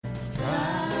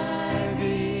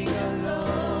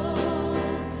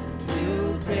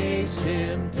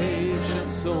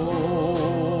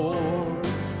sword.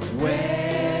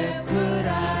 Where could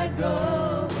I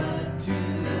go but to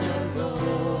the Lord?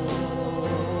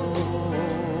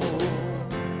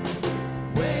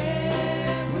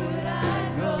 Where could I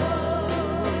go?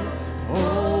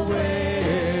 Oh,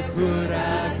 where could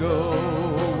I go?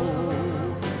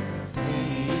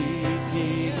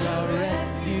 Seeking a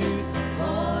refuge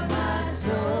for my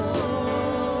soul.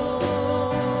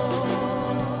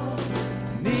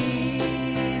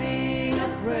 Needing a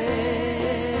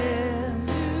friend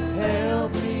to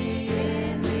help me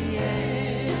in the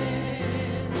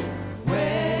end.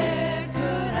 Where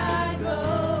could I go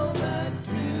but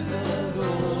to the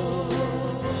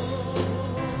Lord?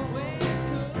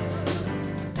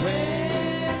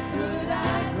 Where could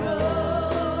I go?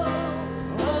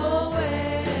 Oh,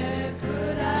 where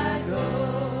could I go?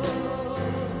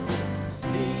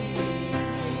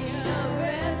 Seeking a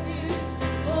refuge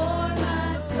for my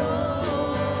soul.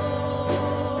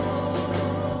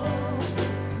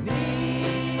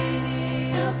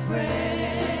 Needing a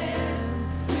friend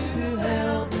to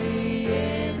help me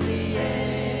in the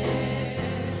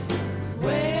end.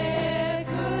 Where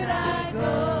could I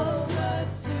go but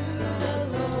to the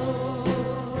Lord?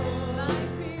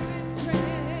 Life here is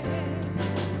grand.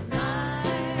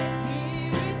 Life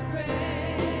here is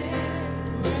grand.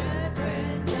 Where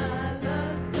friends I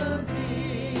love so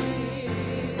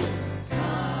dear.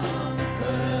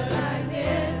 Comfort I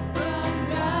get from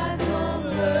God's own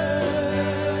word.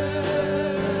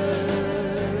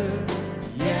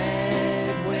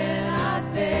 Yet when I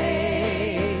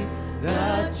face the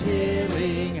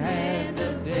chilling hand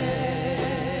of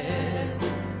death,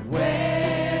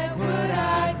 where could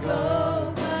I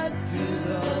go but to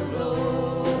the Lord?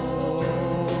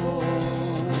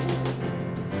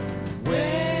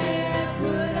 Where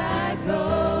could I go?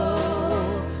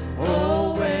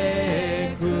 Oh,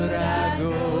 where could I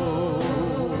go?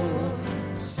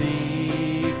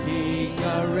 Seeking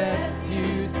a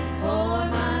refuge for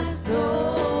my soul.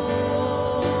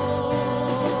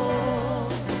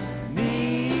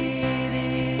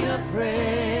 Needing a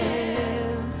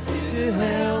friend to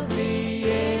help me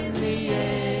in the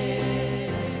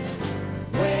end.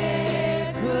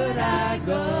 Where could I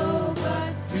go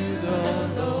but to the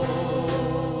Lord?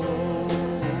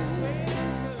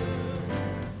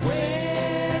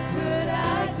 Where could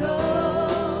I go?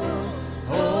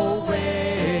 Oh,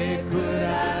 where could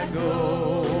I go?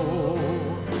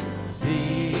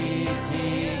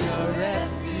 Seeking a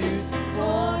refuge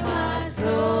for my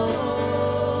soul.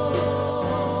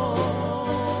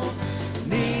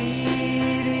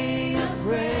 Needing a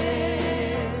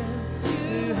friend to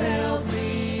help me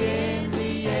in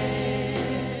the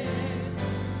end.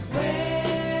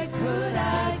 Where could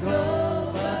I go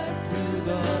but to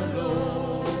the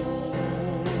Lord?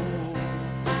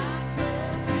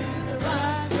 To the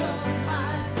rock of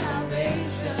my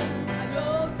salvation, I go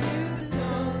to the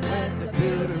stone that the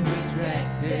builders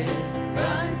rejected.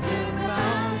 Run to the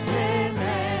mountain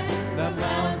and the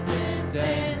mountain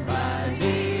stands by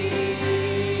me.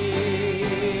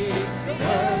 The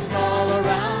earth all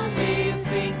around me is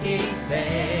sinking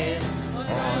sand.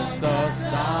 On the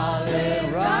solid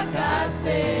rock I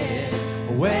stand.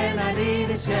 When I need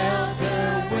a shelter,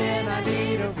 when I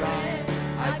need a rock,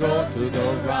 I go to the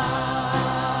rock.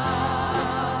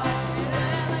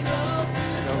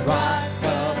 The rock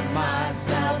of my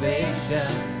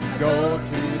salvation. Go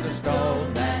to the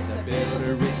stone that the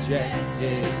builder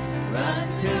rejected. Run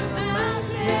to the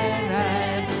mountain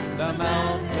and the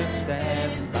mountain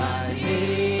stands by me.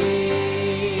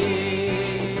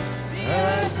 The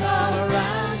earth all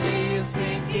around me is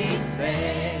sinking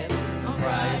sand. On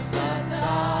Christ the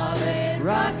solid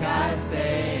rock I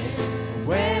stand.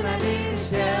 When I need a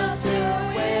shelter,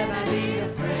 when I need a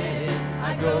friend,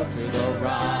 I go to the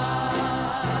rock.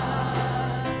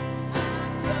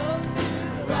 Go to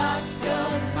the rock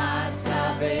of my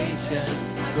salvation.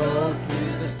 Go to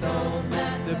the stone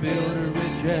that the builder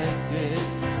rejected.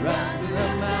 Run to the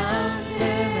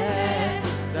mountain and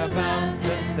the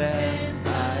mountain stands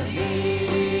by me.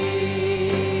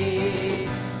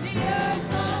 The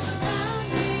earth all around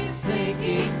me is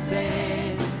sinking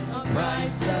sand. On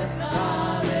Christ the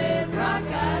solid rock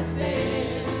I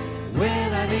stand. When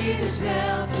I need a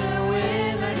shelter,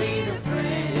 when I need a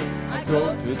friend, I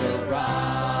go to the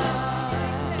rock.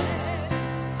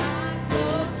 Go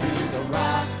to the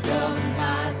rock of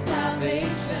my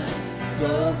salvation.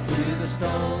 Go to the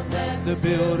stone that the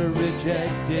builder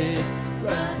rejected.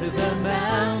 Run to the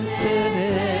mountain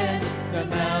and the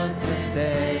mountain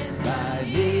stands by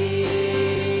me.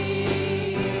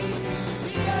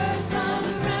 The earth all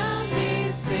around me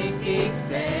is sinking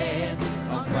sand.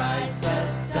 On Christ the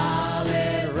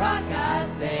solid rock I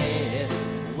stand.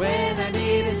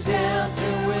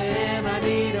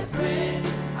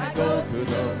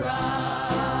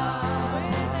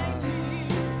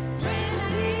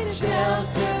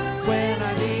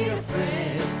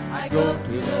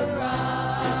 to the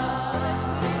rock.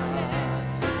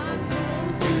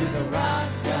 To the rock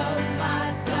of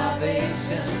my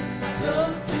salvation. Go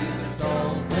to the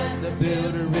stone that the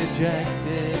builder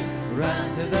rejected. Run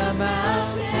to the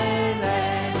mountain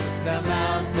and the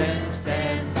mountain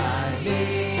stands by me.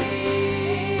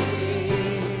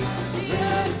 The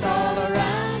earth all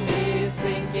around me is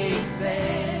sinking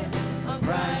sand. On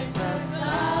Christ the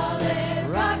solid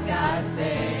rock I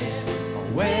stand.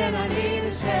 When I need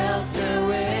a shelter,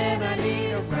 when I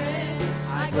need a friend,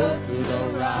 I go to the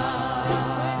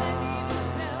rock.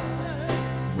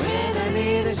 When I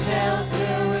need a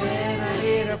shelter, when I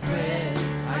need a friend,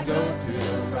 I go to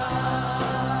the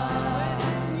rock.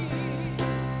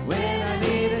 When I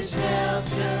need a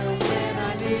shelter, when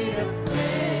I need a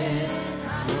friend,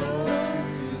 I go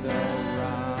to the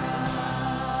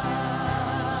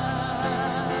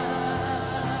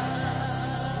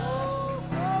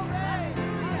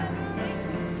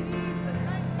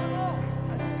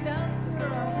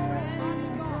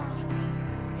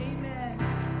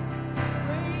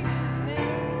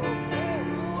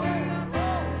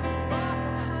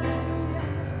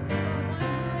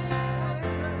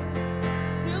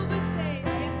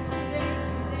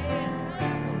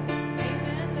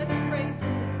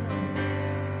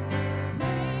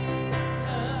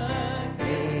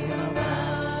name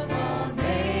above all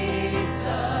names,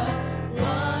 the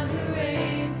one who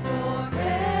reigns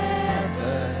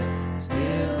forever.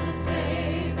 Still the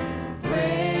same.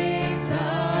 Praise the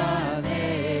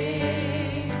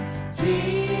name.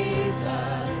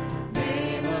 Jesus,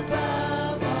 name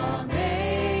above all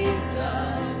names, the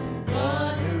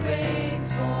one who reigns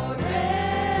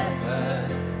forever.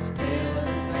 Still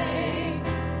the same.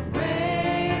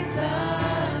 Praise the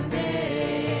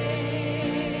name.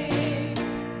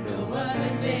 No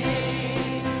other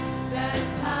name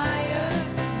that's higher,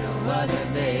 no other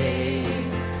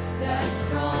name that's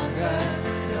stronger,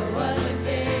 no other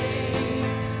name.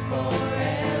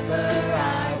 Forever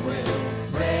I will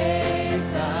praise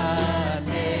the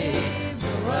name.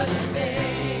 No other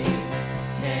name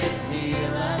can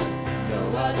heal us, no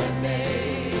other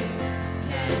name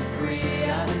can free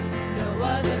us, no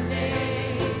other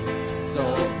name so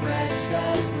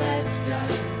precious. Let's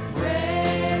just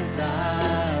praise the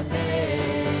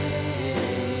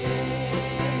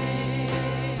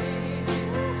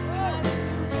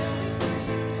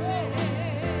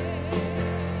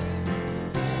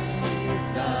Praise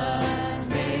the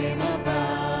name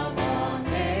above all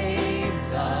names,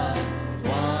 the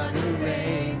one who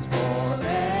reigns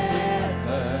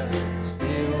forever.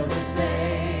 Still the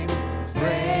same.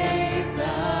 Praise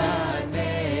the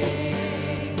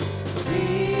name.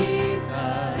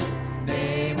 Jesus,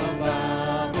 name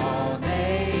above all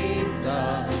names, the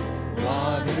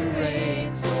one who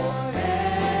reigns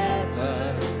forever.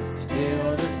 Still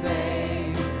the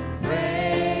same.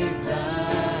 Praise the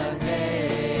name.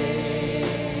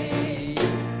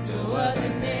 No other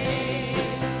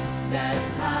name that's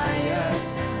higher,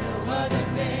 no other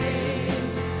name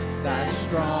that's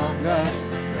stronger,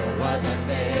 no other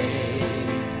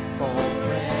name.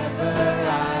 Forever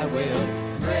I will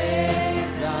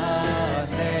praise the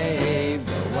name.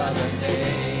 No other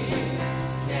name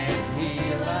can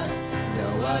heal us, no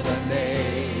other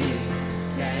name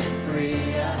can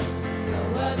free us, no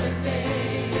other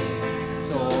name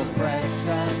so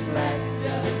precious. Let's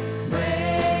just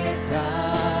praise the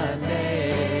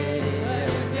name.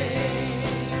 Every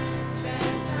name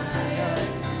that's higher,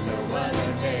 no other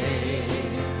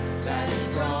name that's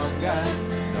stronger,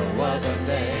 no other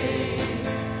name.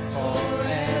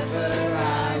 Forever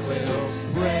I will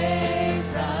praise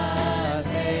the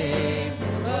name.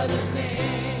 No other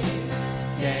name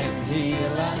can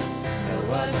heal us, no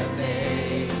other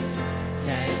name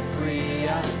can free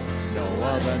us, no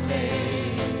other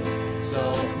name so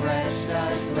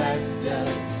precious. Let's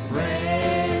just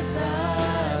praise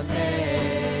the name.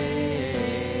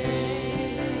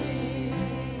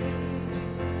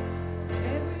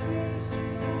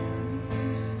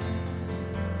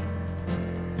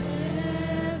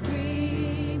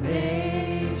 Every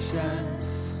nation,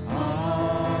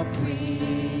 all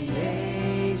creation,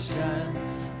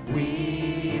 we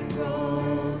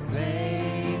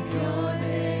proclaim your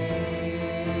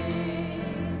name.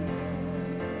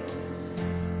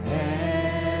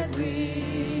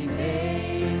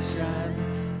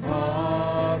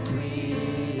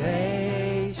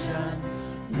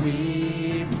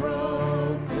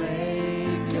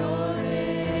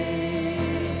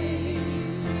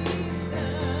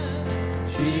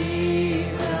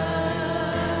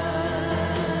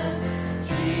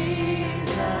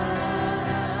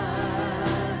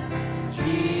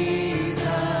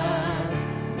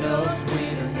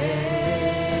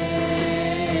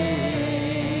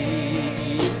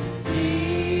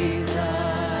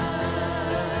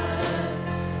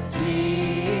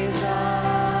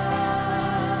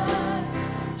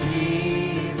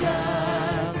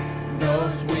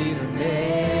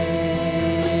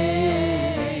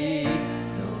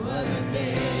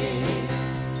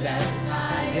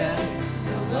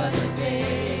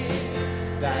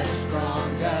 that's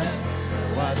stronger,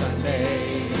 no other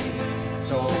name.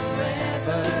 So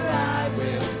forever I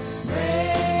will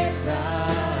praise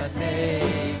the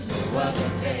name. No other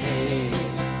name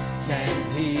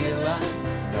can heal us,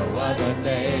 no other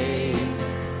name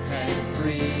can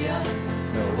free us,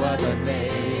 no other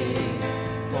name.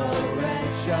 So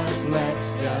precious, let's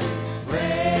just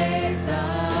praise the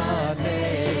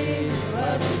name. No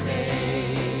other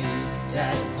name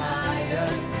that's higher,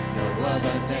 no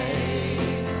other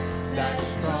name that's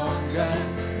stronger,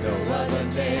 no other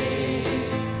name.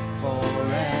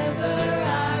 Forever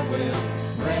I will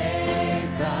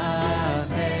praise the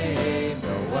name.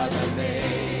 No other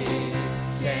name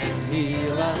can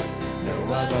heal us, no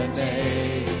other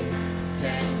name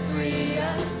can free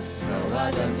us, no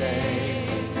other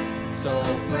name. So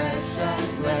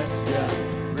precious, let's just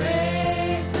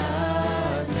praise the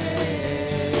name.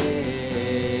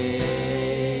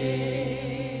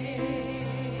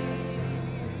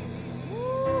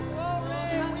 Woo, glory.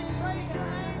 We praise your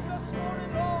name this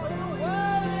morning, Lord. You're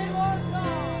worthy, Lord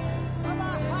God, of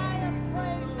our highest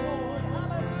praise, Lord.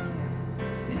 Hallelujah.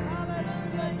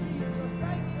 Hallelujah, Jesus.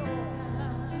 Thank you, Lord.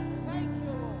 Thank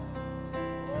you, Lord.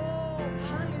 Oh,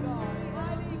 mighty God,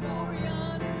 mighty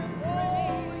God.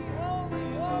 Glory, glory,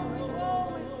 glory,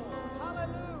 glory, Lord.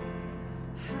 Hallelujah.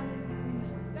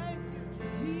 Thank you,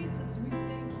 Jesus. Jesus, we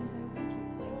thank you that we can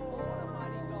place Oh, what a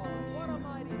mighty God. What a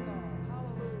mighty God.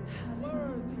 Hallelujah.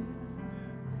 Worthy.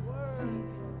 Worthy.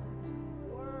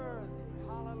 Worthy.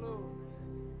 Hallelujah.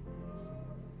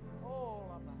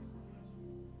 Oh, about.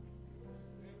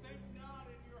 And think not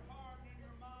in your heart and in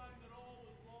your mind that all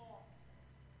is lost.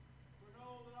 For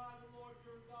know that I, the Lord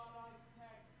your God, I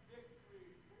snatch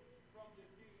victory from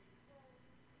defeat.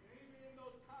 And even in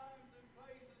those times and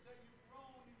places that you've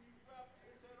groaned and you've wept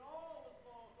and said, all is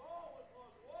lost, what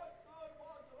good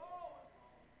was it, all is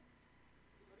lost.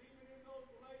 But even in those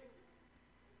places,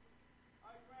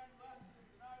 I grant blessings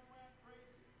and I grant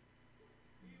praises.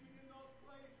 Even in those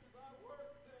places, I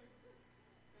work things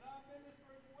and I minister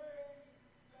in ways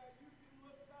that you can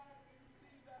look back and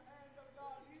see the hand of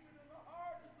God, even in the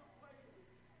hardest of places.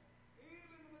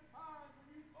 Even in the times when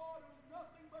you thought it was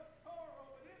nothing but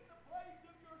sorrow, but in the place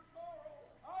of your sorrow,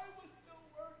 I was still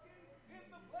working. In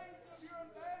the place of your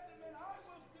abandonment, I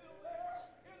was still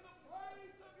there. In the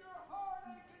place of your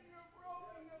heartache and your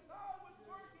brokenness, I was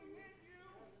working in you.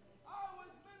 I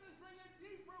was ministering a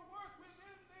deeper work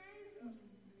within thee.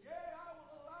 Yea, I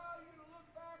will allow you to look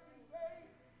back in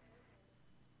faith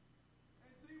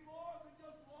and see more than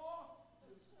just loss.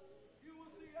 You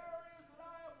will see areas that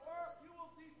I have worked. You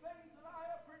will see things that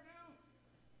I have produced.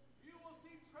 You will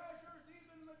see treasures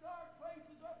even in the dark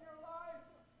places of your life.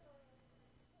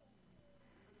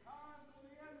 The times when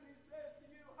the enemy says to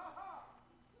you, ha ha,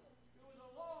 it was a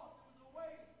loss, it was a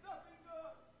waste, nothing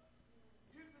good.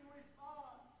 You can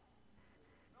respond,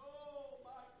 no,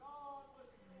 my God was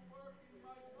still working,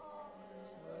 my God was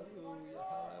still my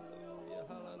God was still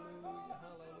holding, my God was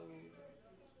still keeping.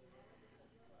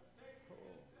 Take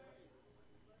this day.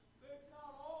 Think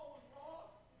not all was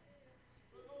lost,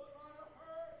 but though it might have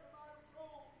hurt, it might have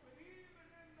grown, but even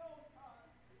in those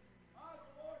times, I, the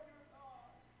Lord your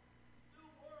God,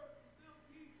 still work, still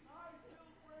teach, and I still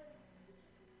bring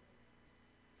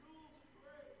jewels of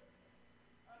grace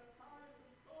at a time of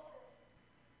sorrow.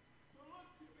 So look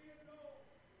to me and know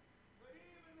that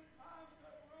even in times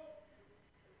that broke you,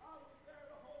 I was there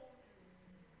to hold you.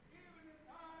 Even in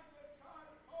times that tried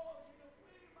to cause you to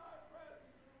flee my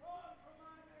presence and run from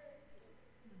my name,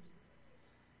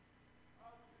 I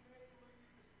was enabling you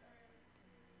to stand.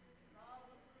 And I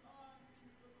was reminding you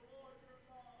that the Lord your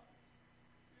God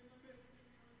in the midst of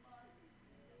you is mighty.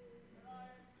 And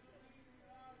I am still leading and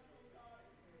I still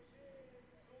guiding.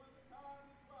 So in the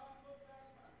times where I look back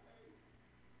my face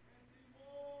and see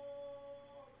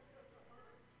more than just a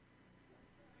hurt,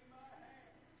 see my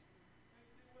hand and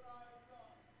see what I have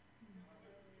done in the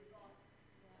midst of your darkness.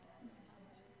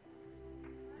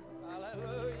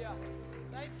 Hallelujah.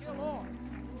 Thank you, Lord.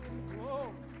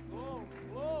 Glory, glory,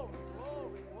 glory,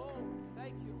 glory, glory.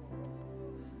 Thank you, Lord.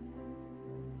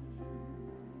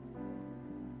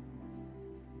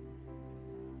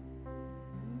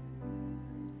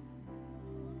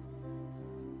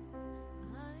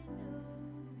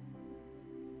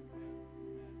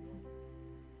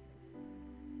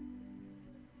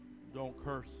 Don't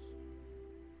curse.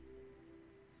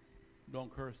 Don't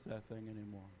curse that thing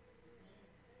anymore.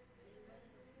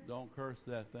 Don't curse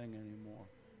that thing anymore.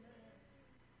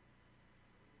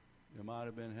 It might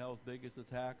have been hell's biggest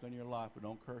attack on your life, but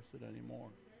don't curse it anymore.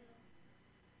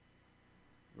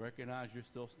 Recognize you're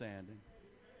still standing.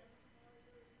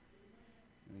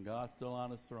 And God's still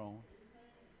on his throne.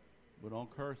 But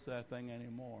don't curse that thing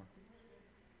anymore.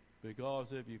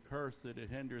 Because if you curse it, it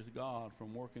hinders God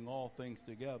from working all things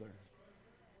together.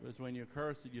 Because when you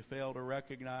curse it, you fail to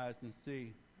recognize and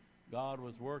see God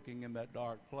was working in that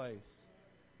dark place.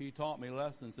 He taught me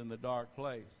lessons in the dark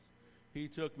place. He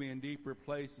took me in deeper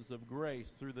places of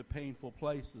grace through the painful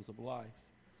places of life.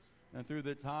 And through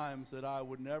the times that I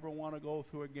would never want to go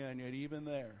through again, yet even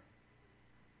there,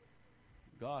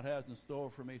 God has in store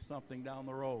for me something down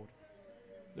the road.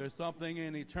 There's something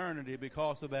in eternity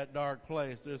because of that dark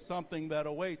place. There's something that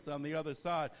awaits on the other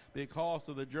side because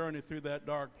of the journey through that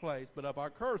dark place. But if I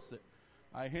curse it,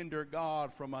 I hinder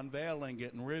God from unveiling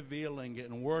it and revealing it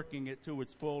and working it to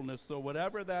its fullness. So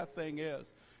whatever that thing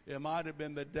is, it might have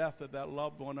been the death of that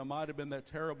loved one. It might have been that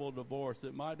terrible divorce.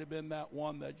 It might have been that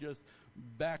one that just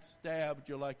backstabbed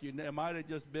you like you. It might have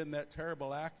just been that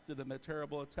terrible accident, that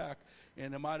terrible attack.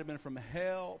 And it might have been from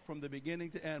hell from the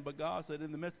beginning to end. But God said,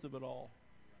 in the midst of it all,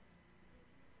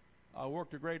 I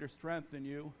worked a greater strength in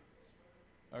you,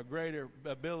 a greater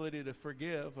ability to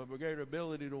forgive, a greater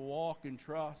ability to walk and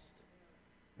trust.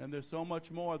 And there's so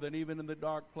much more than even in the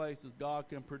dark places God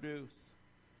can produce.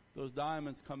 Those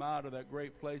diamonds come out of that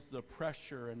great places of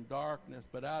pressure and darkness,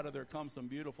 but out of there come some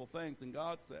beautiful things. And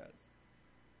God says,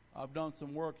 I've done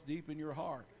some works deep in your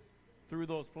heart through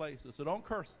those places. So don't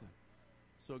curse them.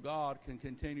 So God can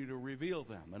continue to reveal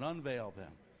them and unveil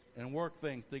them and work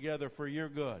things together for your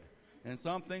good. And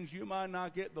some things you might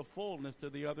not get the fullness to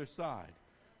the other side.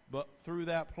 But through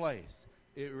that place,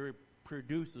 it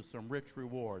produces some rich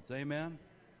rewards. Amen?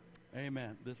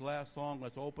 Amen. This last song,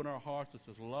 let's open our hearts. Let's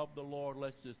just love the Lord.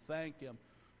 Let's just thank Him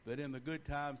that in the good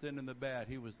times and in the bad,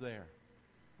 He was there.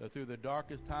 That through the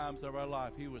darkest times of our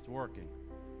life, He was working.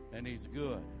 And He's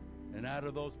good. And out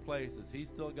of those places, He's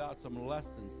still got some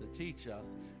lessons to teach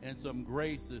us and some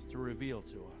graces to reveal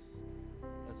to us.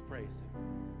 Let's praise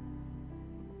Him.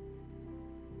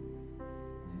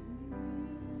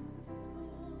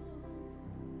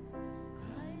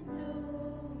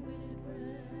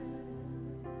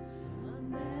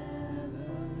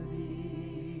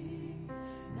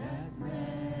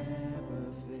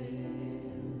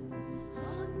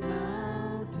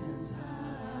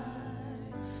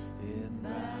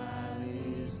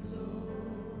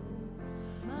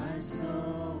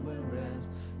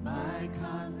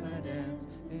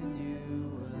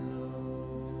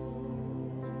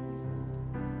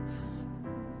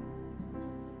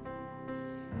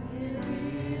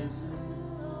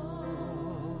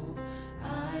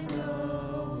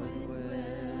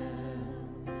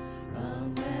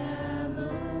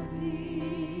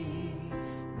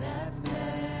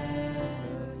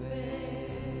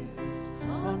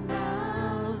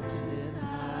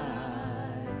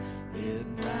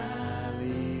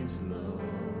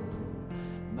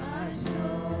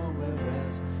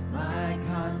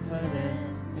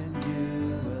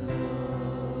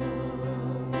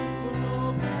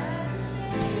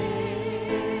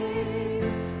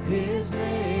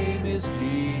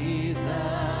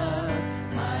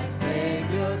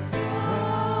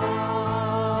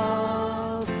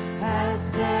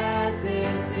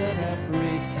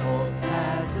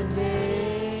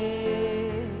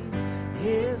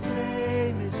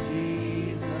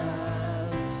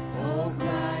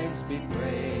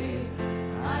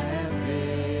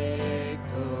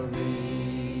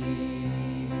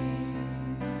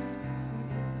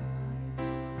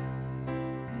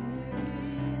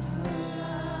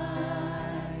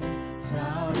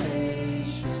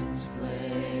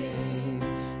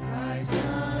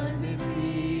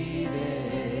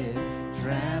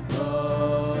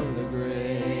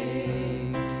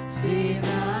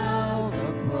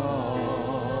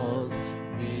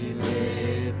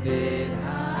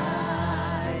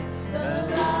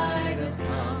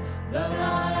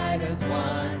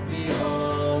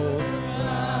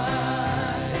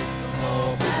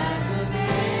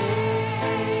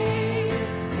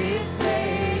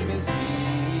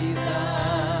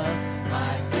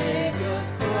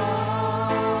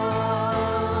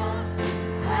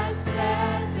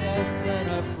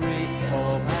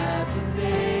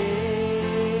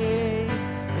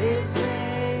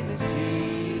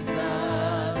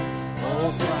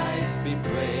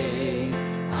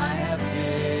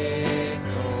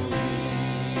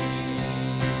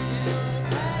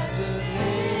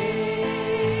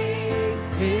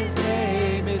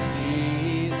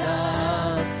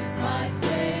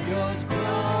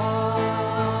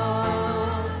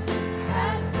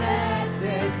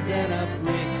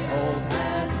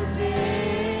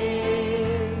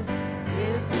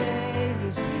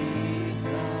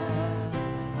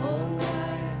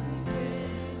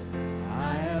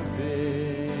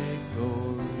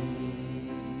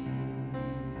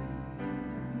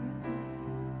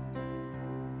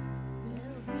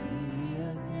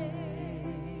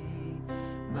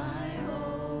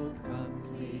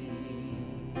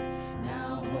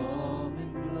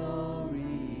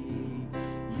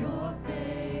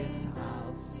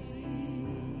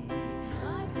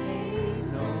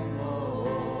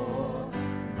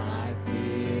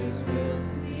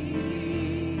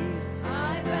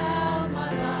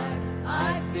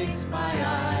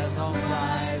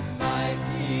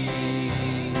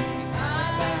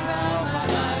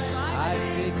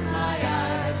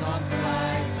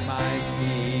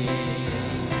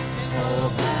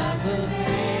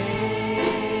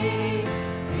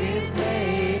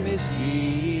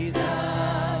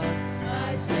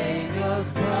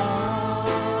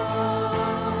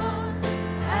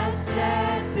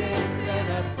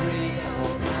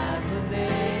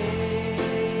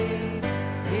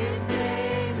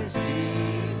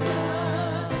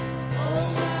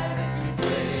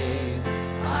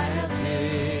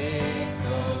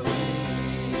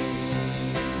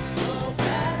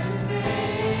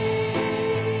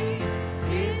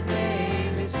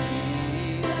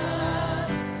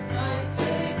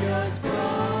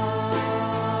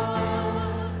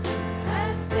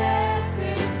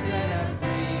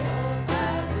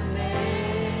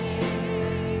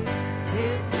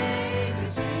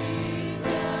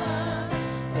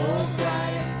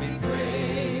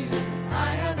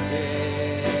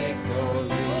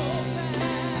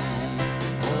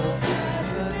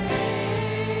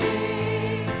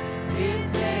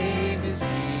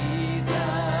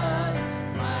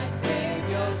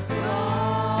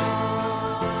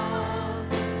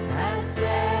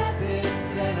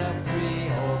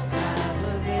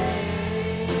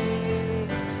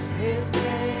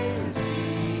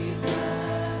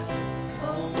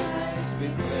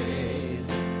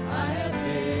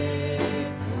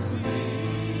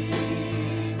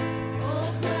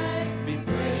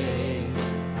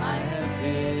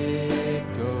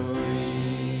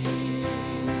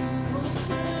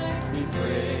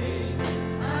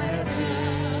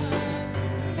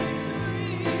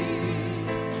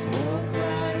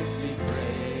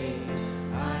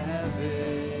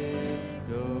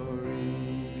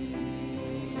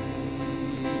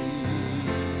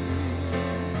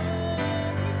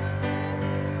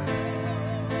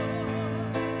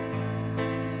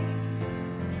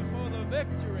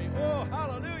 victory. Oh,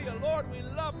 hallelujah. Lord, we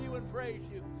love you and praise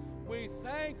you. We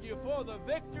thank you for the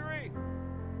victory.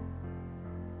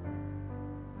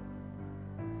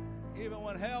 Even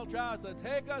when hell tries to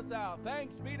take us out,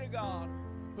 thanks be to God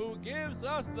who gives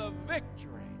us the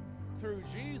victory through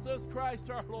Jesus Christ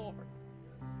our Lord.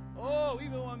 Oh,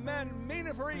 even when men mean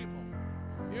it for evil,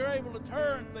 you're able to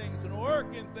turn things and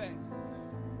work in things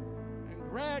and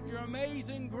grant your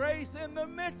amazing grace in the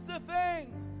midst of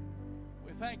things.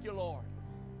 We thank you, Lord,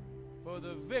 for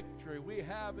the victory we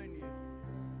have in you.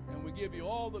 And we give you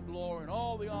all the glory and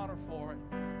all the honor for it.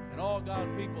 And all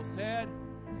God's people said,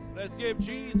 let's give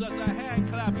Jesus a hand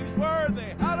clap. He's worthy.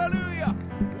 Hallelujah.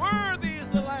 Worthy is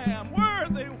the Lamb.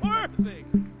 Worthy, worthy,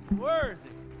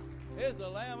 worthy is the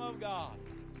Lamb of God.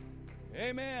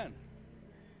 Amen.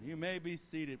 You may be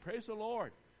seated. Praise the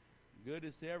Lord. Good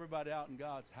to see everybody out in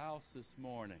God's house this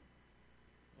morning.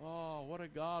 Oh, what a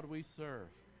God we serve.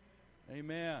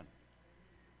 Amen.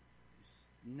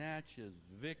 He snatches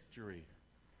victory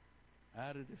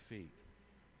out of defeat.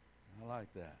 I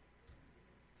like that.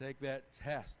 Take that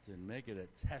test and make it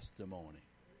a testimony.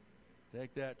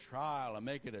 Take that trial and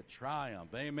make it a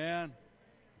triumph. Amen.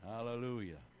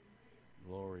 Hallelujah.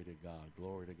 Glory to God.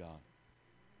 Glory to God.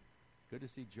 Good to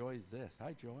see Joy Ziss.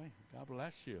 Hi, Joy. God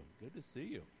bless you. Good to see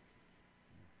you.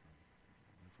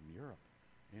 From Europe.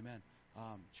 Amen.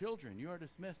 Children, you are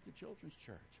dismissed to Children's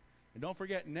Church. And don't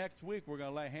forget, next week we're going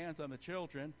to lay hands on the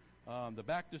children. The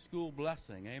back-to-school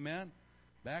blessing. Amen.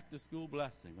 Back-to-school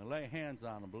blessing. We'll lay hands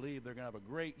on them. Believe they're going to have a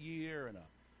great year and a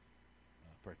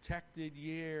protected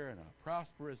year and a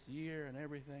prosperous year and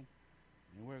everything.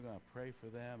 And we're going to pray for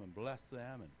them and bless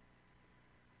them.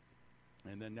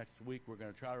 And then next week we're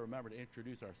going to try to remember to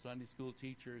introduce our Sunday school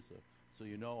teachers so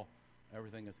you know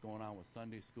everything that's going on with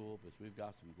Sunday school, because we've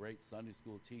got some great Sunday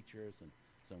school teachers and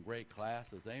some great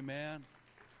classes. Amen.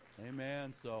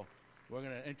 Amen. So we're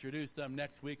going to introduce them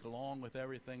next week along with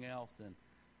everything else and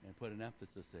put an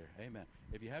emphasis there. Amen.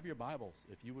 If you have your Bibles,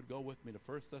 if you would go with me to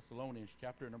 1 Thessalonians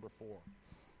chapter number 4.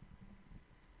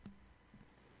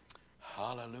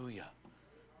 Hallelujah.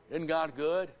 Isn't God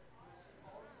good?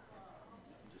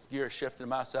 Just gear shifting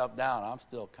myself down. I'm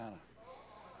still kind of,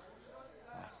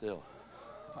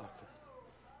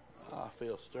 I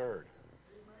feel stirred.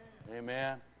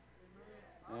 Amen.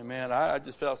 Amen. I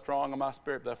just felt strong in my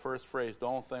spirit, that first phrase,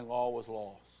 don't think all was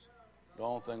lost.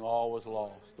 Don't think all was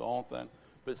lost. Don't think.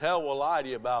 Because hell will lie to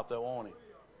you about that, won't he?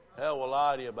 Hell will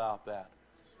lie to you about that.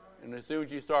 And as soon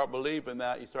as you start believing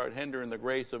that, you start hindering the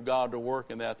grace of God to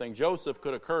work in that thing. Joseph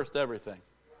could have cursed everything.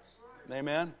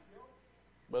 Amen?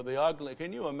 But the ugly,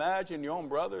 can you imagine your own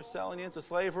brother selling you into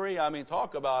slavery? I mean,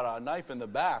 talk about a knife in the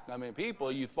back. I mean, people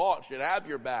you thought should have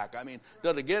your back. I mean,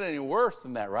 does it get any worse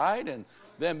than that, right? And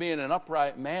then being an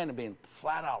upright man and being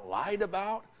flat out lied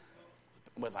about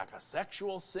with like a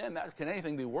sexual sin, can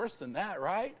anything be worse than that,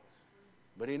 right?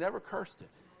 But he never cursed it.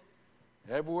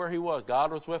 Everywhere he was,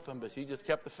 God was with him, but he just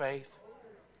kept the faith,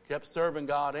 kept serving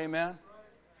God. Amen?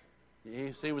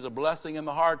 He was a blessing in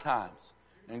the hard times.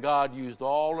 And God used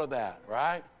all of that,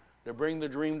 right, to bring the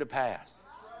dream to pass.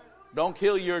 Don't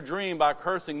kill your dream by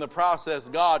cursing the process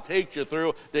God takes you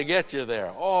through to get you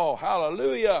there. Oh,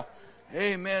 hallelujah.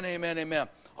 Amen, amen, amen.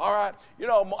 All right. You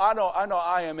know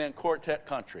I am in quartet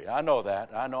country. I know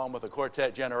that. I know I'm with a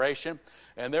quartet generation.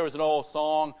 And there was an old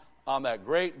song on that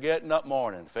great getting up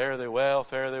morning. Fare thee well,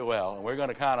 fare thee well. And we're going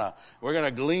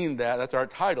to glean that. That's our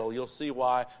title. You'll see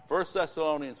why. 1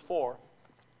 Thessalonians 4.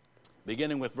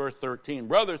 Beginning with verse 13.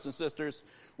 Brothers and sisters,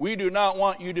 we do not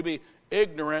want you to be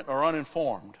ignorant or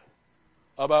uninformed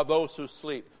about those who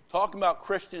sleep. Talking about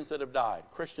Christians that have died.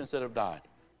 Christians that have died.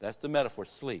 That's the metaphor,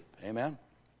 sleep. Amen?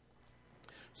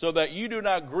 So that you do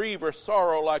not grieve or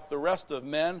sorrow like the rest of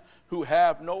men who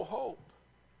have no hope.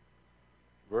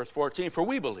 Verse 14, for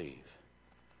we believe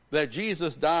that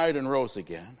Jesus died and rose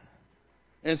again.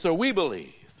 And so we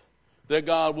believe that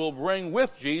God will bring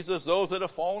with Jesus those that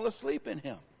have fallen asleep in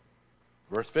him.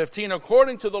 Verse 15,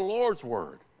 according to the Lord's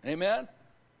word. Amen?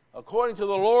 According to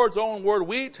the Lord's own word,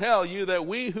 we tell you that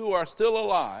we who are still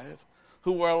alive,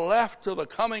 who are left till the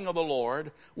coming of the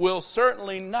Lord, will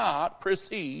certainly not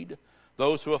precede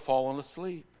those who have fallen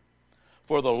asleep.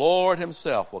 For the Lord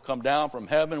himself will come down from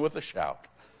heaven with a shout,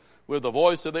 with the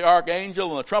voice of the archangel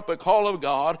and the trumpet call of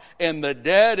God, and the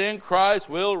dead in Christ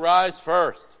will rise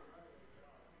first.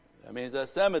 That means that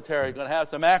cemetery is going to have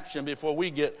some action before we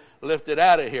get lifted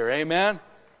out of here. Amen?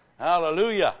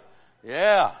 Hallelujah.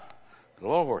 Yeah.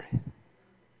 Glory.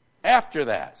 After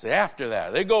that. Say after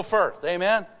that. They go first.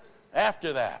 Amen?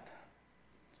 After that.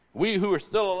 We who are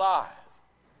still alive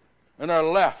and are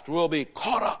left will be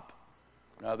caught up.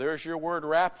 Now there's your word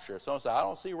rapture. Someone say, I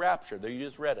don't see rapture. There, you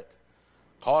just read it.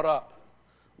 Caught up.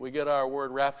 We get our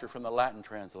word rapture from the Latin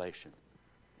translation.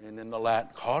 And in the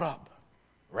Latin, caught up,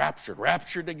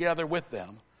 raptured together with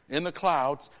them in the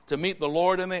clouds to meet the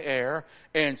Lord in the air,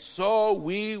 and so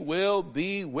we will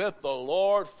be with the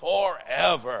Lord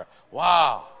forever.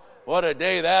 Wow, what a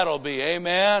day that'll be,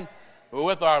 amen? We're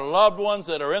with our loved ones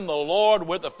that are in the Lord,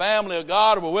 with the family of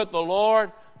God, we're with the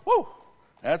Lord. Whew,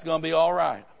 that's going to be all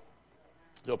right.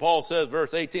 So Paul says,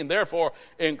 verse 18, therefore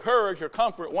encourage or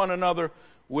comfort one another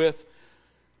with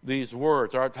these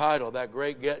words. Our title, that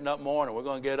great getting up morning. We're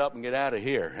going to get up and get out of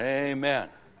here. Amen.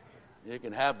 You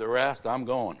can have the rest. I'm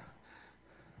going.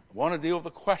 I want to deal with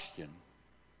the question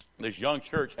this young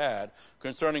church had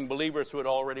concerning believers who had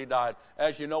already died.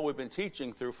 As you know, we've been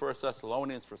teaching through 1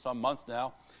 Thessalonians for some months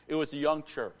now. It was a young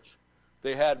church.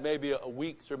 They had maybe a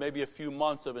weeks or maybe a few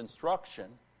months of instruction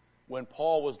when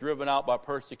Paul was driven out by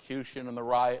persecution and the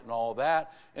riot and all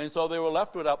that. And so they were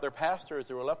left without their pastors.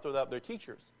 They were left without their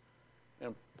teachers.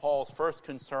 And Paul's first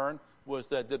concern was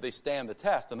that did they stand the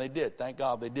test? And they did. Thank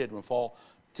God they did. When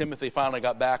Timothy finally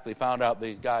got back, they found out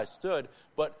these guys stood.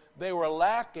 But they were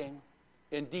lacking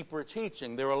in deeper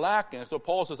teaching. They were lacking. So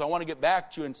Paul says, I want to get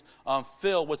back to you and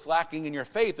fill what's lacking in your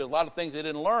faith. There's a lot of things they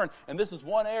didn't learn. And this is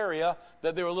one area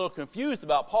that they were a little confused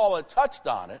about. Paul had touched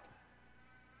on it,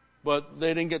 but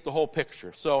they didn't get the whole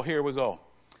picture. So here we go.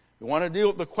 We want to deal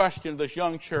with the question this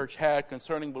young church had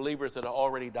concerning believers that had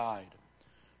already died.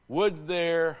 What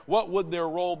would their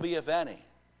role be, if any,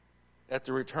 at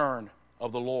the return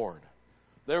of the Lord?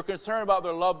 They were concerned about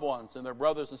their loved ones and their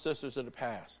brothers and sisters that had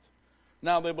passed.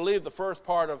 Now, they believed the first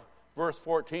part of verse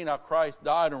 14, how Christ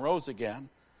died and rose again,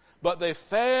 but they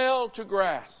failed to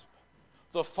grasp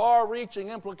the far-reaching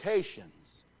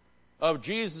implications of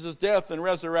Jesus' death and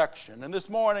resurrection. And this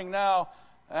morning now,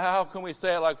 how can we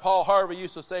say it like Paul Harvey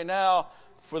used to say, now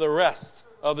for the rest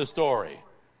of the story?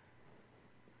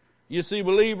 You see,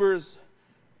 believers,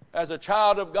 as a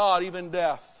child of God, even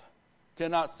death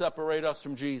cannot separate us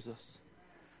from Jesus.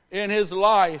 In his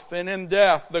life and in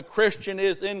death, the Christian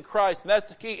is in Christ. And that's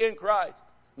the key, in Christ.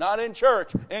 Not in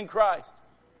church, in Christ.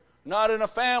 Not in a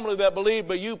family that believe,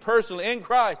 but you personally, in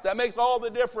Christ. That makes all the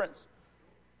difference.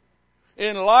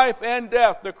 In life and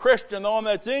death, the Christian, the one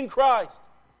that's in Christ,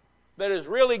 that is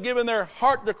really giving their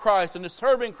heart to Christ and is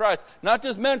serving Christ, not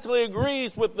just mentally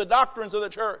agrees with the doctrines of the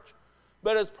church,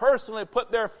 but has personally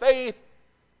put their faith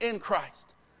in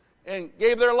Christ and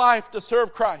gave their life to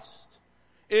serve Christ.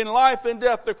 In life and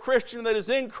death, the Christian that is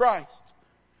in Christ,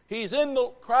 he's in the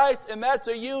Christ, and that's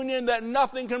a union that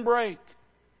nothing can break.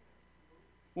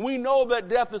 We know that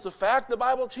death is a fact. The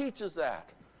Bible teaches that.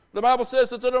 The Bible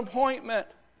says it's an appointment.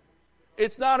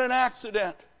 It's not an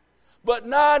accident. But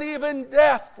not even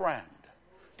death, friend,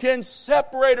 can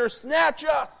separate or snatch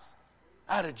us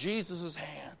out of Jesus'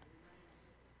 hand.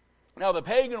 Now, the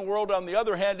pagan world, on the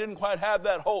other hand, didn't quite have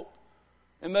that hope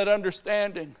and that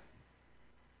understanding.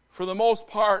 For the most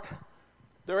part,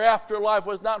 their afterlife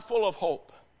was not full of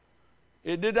hope.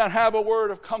 It did not have a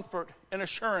word of comfort and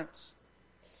assurance.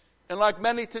 And like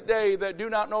many today that do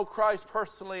not know Christ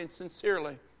personally and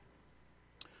sincerely,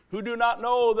 who do not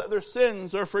know that their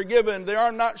sins are forgiven, they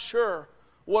are not sure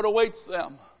what awaits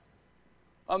them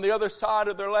on the other side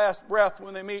of their last breath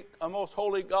when they meet a most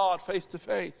holy God face to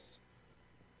face.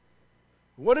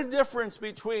 What a difference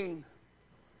between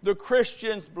the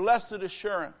Christian's blessed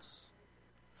assurance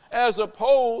as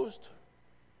opposed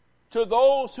to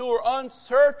those who are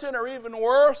uncertain or even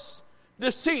worse,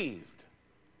 deceived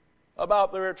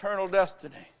about their eternal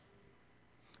destiny.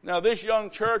 Now, this young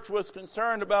church was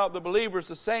concerned about the believers,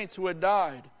 the saints who had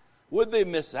died. Would they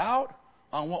miss out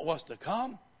on what was to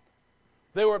come?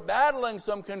 They were battling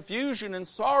some confusion and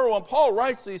sorrow, and Paul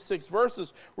writes these 6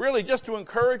 verses really just to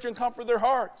encourage and comfort their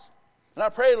hearts. And I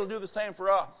pray it'll do the same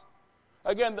for us.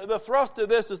 Again, the thrust of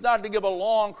this is not to give a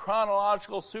long,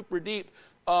 chronological, super deep,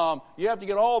 you have to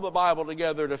get all the Bible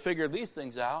together to figure these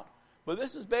things out. But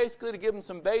this is basically to give them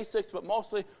some basics, but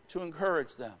mostly to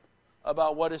encourage them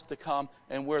about what is to come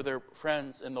and where their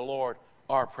friends in the Lord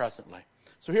are presently.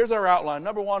 So here's our outline.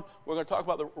 Number 1, we're going to talk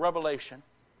about the Revelation.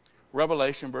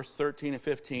 Revelation, verse 13 and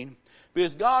 15.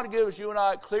 Because God gives you and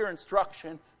I clear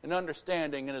instruction and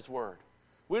understanding in His Word.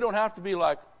 We don't have to be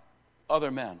like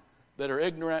other men that are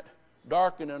ignorant,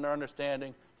 darkened in our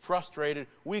understanding, frustrated.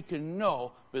 We can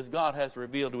know because God has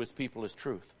revealed to His people His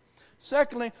truth.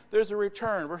 Secondly, there's a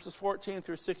return, verses 14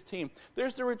 through 16.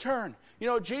 There's the return. You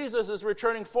know, Jesus is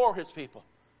returning for His people.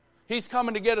 He's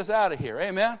coming to get us out of here.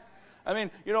 Amen? I mean,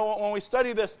 you know, when we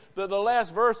study this, the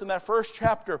last verse in that first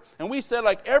chapter, and we said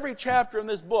like every chapter in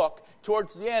this book,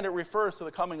 towards the end, it refers to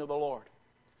the coming of the Lord.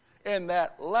 in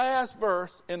that last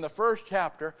verse in the first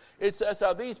chapter, it says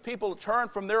how these people turn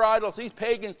from their idols, these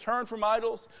pagans turn from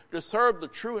idols to serve the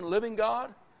true and living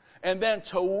God, and then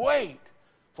to wait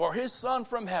for His Son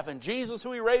from heaven, Jesus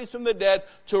who He raised from the dead,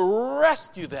 to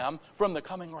rescue them from the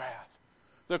coming wrath.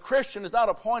 The Christian is not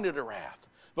appointed to wrath,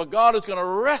 but God is going to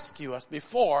rescue us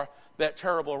before that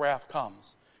terrible wrath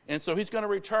comes. And so He's going to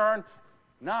return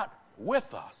not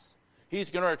with us, He's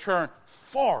going to return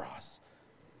for us.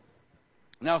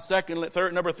 Now,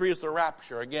 number 3 is the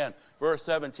rapture. Again, verse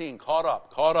 17, caught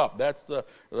up. That's the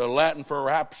Latin for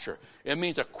rapture. It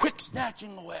means a quick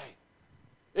snatching away.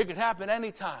 It could happen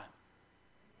anytime.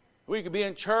 We could be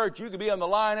in church. You could be on the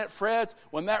line at Fred's.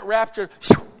 When that rapture,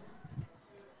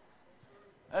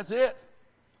 that's it.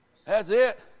 That's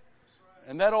it.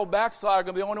 And that old backslider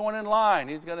going to be the only one in line.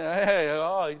 He's going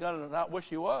to not wish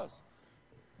he was.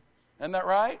 Isn't that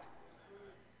right?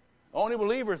 Only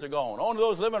believers are going. Only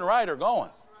those living right are going.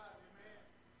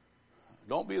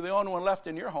 Don't be the only one left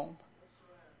in your home.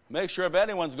 Make sure if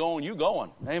anyone's going, you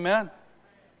going. Amen?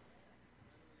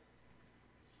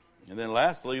 And then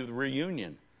lastly, the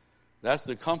reunion. That's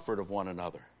the comfort of one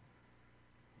another.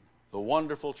 The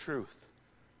wonderful truth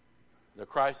that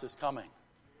Christ is coming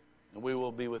and we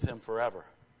will be with Him forever.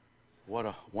 What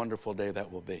a wonderful day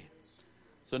that will be.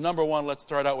 So number 1, let's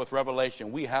start out with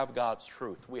Revelation. We have God's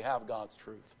truth. We have God's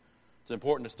truth. It's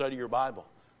important to study your Bible.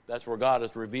 That's where God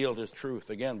has revealed His truth.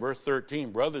 Again, verse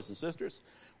 13, brothers and sisters,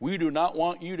 we do not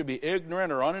want you to be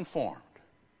ignorant or uninformed.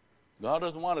 God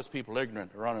doesn't want His people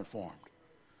ignorant or uninformed.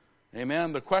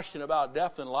 Amen. The question about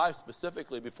death and life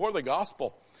specifically before the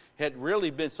gospel had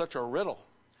really been such a riddle.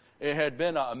 It had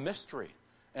been a mystery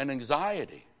and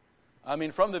anxiety. I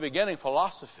mean, from the beginning,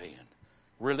 philosophy and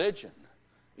religion,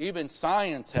 even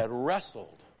science had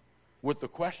wrestled with the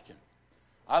question.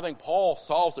 I think Paul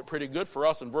solves it pretty good for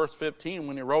us in verse 15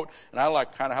 when he wrote, and I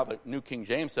like kind of how the New King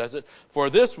James says it, for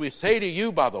this we say to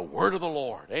you by the word of the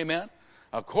Lord. Amen.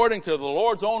 According to the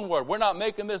Lord's own word. We're not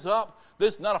making this up.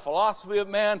 This is not a philosophy of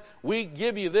man. We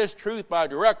give you this truth by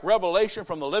direct revelation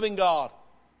from the living God.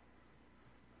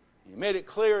 He made it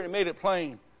clear and He made it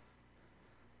plain.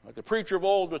 Like the preacher of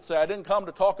old would say, I didn't come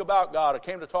to talk about God. I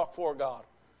came to talk for God.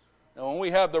 And when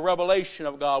we have the revelation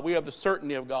of God, we have the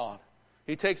certainty of God.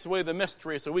 He takes away the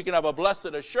mystery so we can have a blessed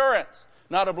assurance,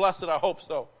 not a blessed I hope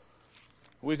so.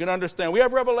 We can understand. We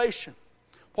have revelation.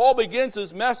 Paul begins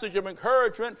his message of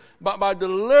encouragement by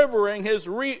delivering his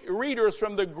readers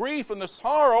from the grief and the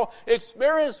sorrow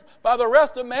experienced by the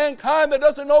rest of mankind that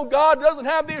doesn't know God, doesn't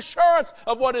have the assurance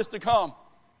of what is to come.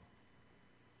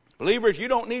 Believers, you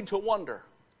don't need to wonder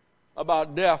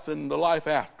about death and the life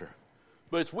after.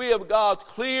 But it's we have God's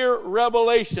clear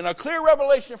revelation, a clear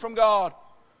revelation from God.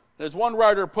 As one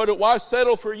writer put it, why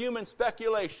settle for human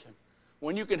speculation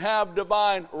when you can have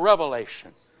divine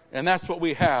revelation? And that's what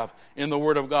we have in the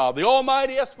Word of God. The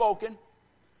Almighty has spoken.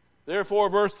 Therefore,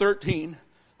 verse 13,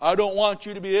 I don't want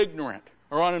you to be ignorant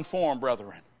or uninformed,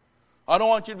 brethren. I don't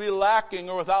want you to be lacking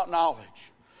or without knowledge.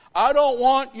 I don't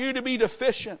want you to be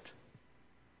deficient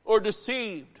or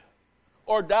deceived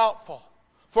or doubtful.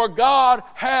 For God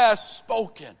has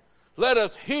spoken. Let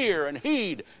us hear and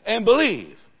heed and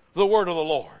believe the word of the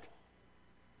Lord.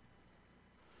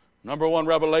 Number 1,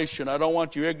 revelation. I don't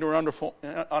want you ignorant,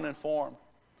 uninformed.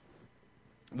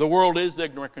 The world is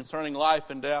ignorant concerning life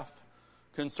and death,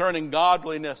 concerning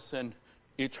godliness and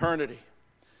eternity.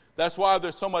 That's why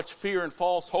there's so much fear and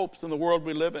false hopes in the world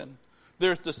we live in.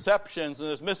 There's deceptions and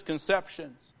there's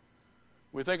misconceptions.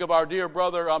 We think of our dear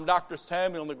brother, Dr.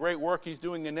 Samuel, and the great work he's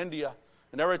doing in India.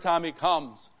 And every time he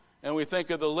comes, and we think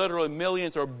of the literally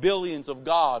millions or billions of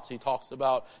gods he talks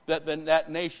about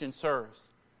that nation serves.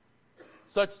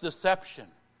 Such deception,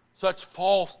 such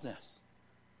falseness.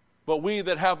 But we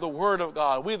that have the Word of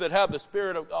God, we that have the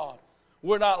Spirit of God,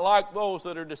 we're not like those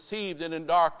that are deceived and in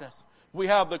darkness. We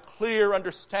have the clear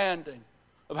understanding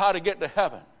of how to get to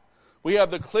heaven. We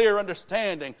have the clear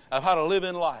understanding of how to live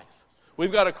in life.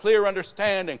 We've got a clear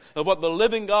understanding of what the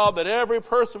living God that every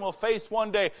person will face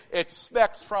one day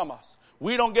expects from us.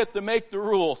 We don't get to make the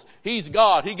rules. He's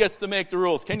God. He gets to make the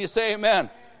rules. Can you say amen?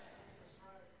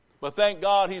 But thank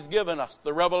God He's given us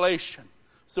the revelation.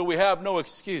 So we have no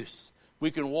excuse. We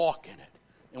can walk in it.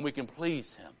 And we can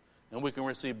please Him. And we can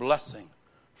receive blessing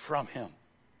from Him.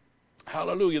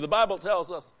 Hallelujah. The Bible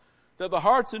tells us that the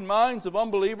hearts and minds of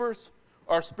unbelievers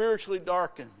are spiritually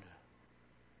darkened.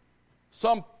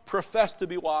 Some profess to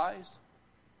be wise,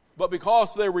 but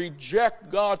because they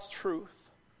reject God's truth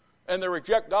and they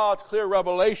reject God's clear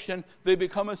revelation, they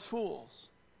become as fools.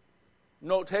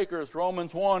 Note takers,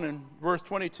 Romans 1 and verse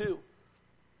 22.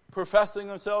 Professing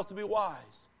themselves to be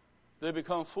wise, they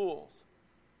become fools.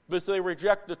 because they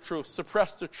reject the truth,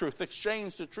 suppress the truth,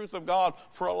 exchange the truth of God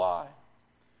for a lie.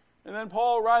 And then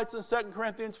Paul writes in 2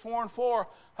 Corinthians 4:4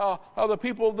 how the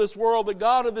people of this world, the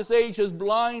God of this age has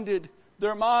blinded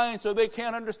their minds so they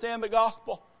can't understand the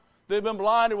gospel. They've been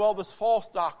blinded with all this false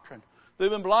doctrine. They've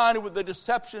been blinded with the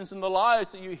deceptions and the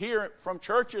lies that you hear from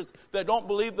churches that don't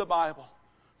believe the Bible,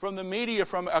 from the media,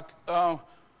 from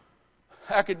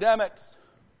academics,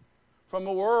 from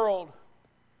a world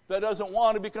that doesn't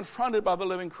want to be confronted by the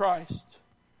living Christ.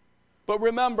 But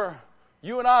remember,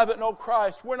 you and I that know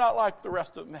Christ, we're not like the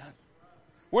rest of men.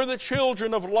 We're the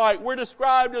children of light. We're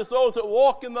described as those that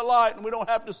walk in the light, and we don't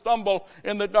have to stumble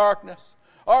in the darkness.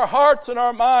 Our hearts and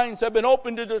our minds have been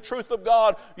opened to the truth of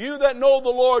God. You that know the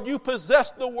Lord, you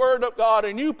possess the Word of God,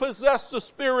 and you possess the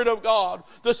Spirit of God,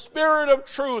 the Spirit of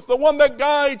truth, the one that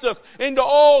guides us into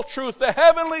all truth, the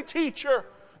heavenly teacher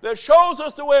that shows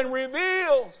us the way and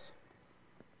reveals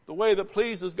the way that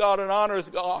pleases God and honors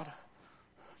God.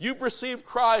 You've received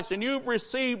Christ, and you've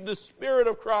received the Spirit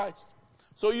of Christ,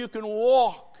 so you can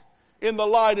walk in the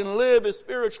light and live as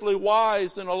spiritually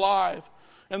wise and alive.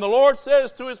 And the Lord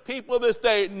says to His people this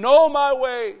day, know my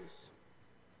ways.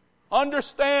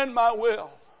 Understand my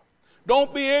will.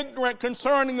 Don't be ignorant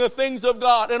concerning the things of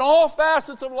God in all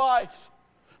facets of life.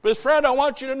 But friend, I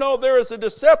want you to know there is a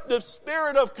deceptive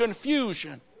spirit of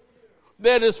confusion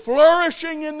that is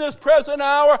flourishing in this present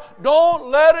hour. Don't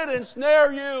let it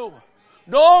ensnare you.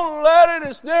 Don't let it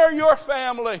ensnare your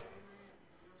family.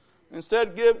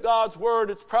 Instead, give God's Word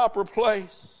its proper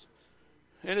place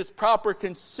and its proper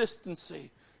consistency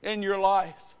in your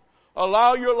life.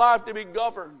 Allow your life to be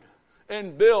governed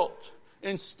and built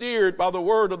and steered by the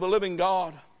Word of the living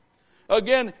God.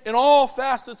 Again, in all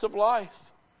facets of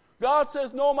life, God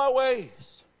says, know my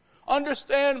ways.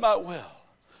 Understand my will.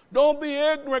 Don't be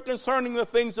ignorant concerning the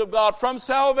things of God, from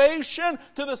salvation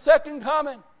to the second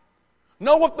coming.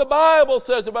 Know what the Bible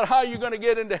says about how you're going to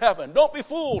get into heaven. Don't be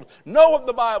fooled. Know what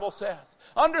the Bible says.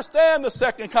 Understand the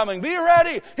second coming. Be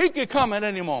ready. He could come at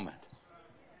any moment.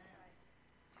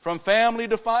 From family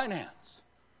to finance.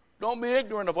 Don't be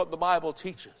ignorant of what the Bible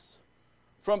teaches.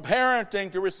 From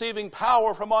parenting to receiving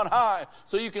power from on high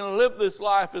so you can live this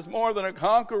life as more than a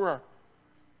conqueror.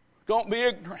 Don't be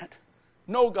ignorant.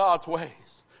 Know God's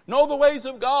ways. Know the ways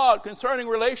of God concerning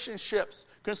relationships,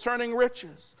 concerning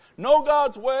riches. Know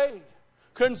God's way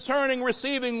concerning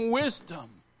receiving wisdom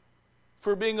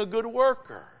for being a good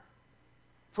worker,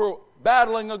 for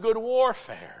battling a good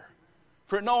warfare,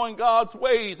 for knowing God's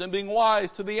ways and being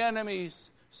wise to the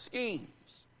enemy's schemes.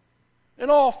 In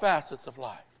all facets of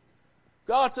life.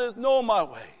 God says, know my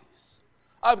ways.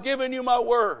 I've given you my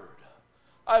word.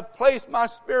 I've placed my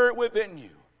Spirit within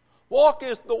you. Walk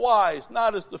as the wise,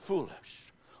 not as the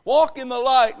foolish. Walk in the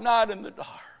light, not in the dark.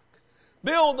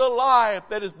 Build a life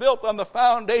that is built on the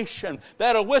foundation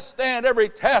that will withstand every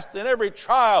test and every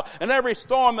trial and every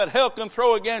storm that hell can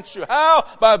throw against you. How?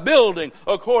 By building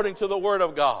according to the Word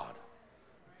of God.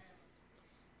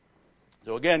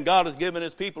 So again, God has given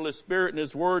His people His Spirit and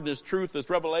His Word and His truth, His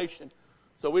revelation,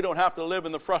 so we don't have to live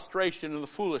in the frustration and the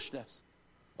foolishness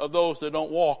of those that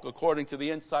don't walk according to the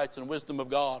insights and wisdom of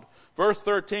God. Verse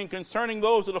 13, concerning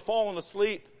those that have fallen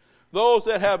asleep, those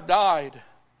that have died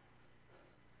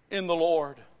in the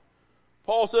Lord.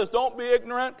 Paul says, don't be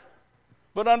ignorant,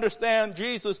 but understand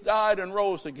Jesus died and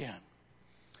rose again.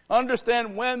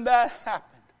 Understand when that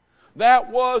happened.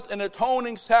 That was an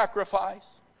atoning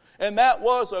sacrifice. And that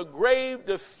was a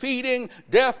grave-defeating,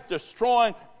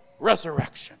 death-destroying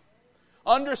resurrection.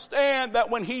 Understand that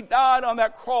when He died on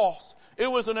that cross, it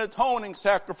was an atoning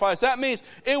sacrifice. That means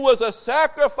it was a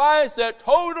sacrifice that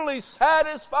totally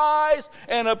satisfies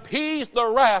and appeased the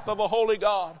wrath of a holy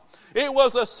God. It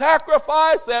was a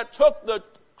sacrifice that took the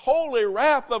holy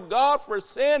wrath of God for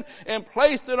sin and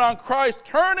placed it on Christ,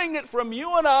 turning it from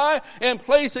you and I and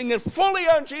placing it fully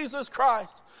on Jesus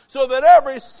Christ. So that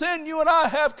every sin you and I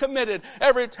have committed,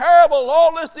 every terrible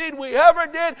lawless deed we ever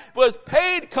did was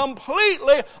paid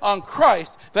completely on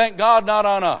Christ. Thank God, not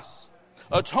on us.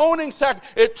 Atoning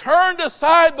sacrifice. It turned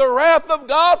aside the wrath of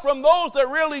God from those that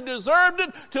really deserved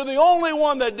it to the only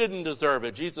one that didn't deserve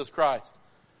it, Jesus Christ.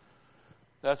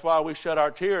 That's why we shed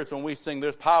our tears when we sing,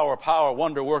 there's power,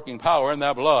 wonder-working power in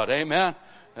that blood. Amen.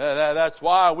 That's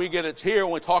why we get a tear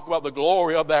when we talk about the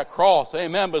glory of that cross.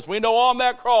 Amen. Because we know on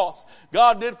that cross,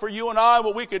 God did for you and I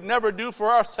what we could never do for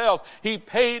ourselves. He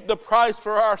paid the price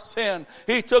for our sin.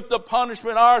 He took the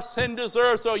punishment our sin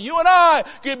deserves so you and I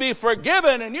can be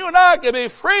forgiven and you and I can be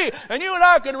free and you and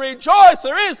I can rejoice.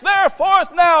 There is therefore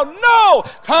now no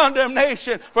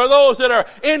condemnation for those that are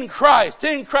in Christ.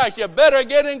 In Christ. You better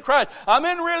get in Christ. I'm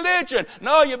in religion.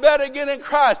 No, you better get in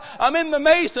Christ. I'm in the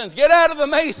Masons. Get out of the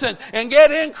Masons and get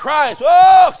in in Christ.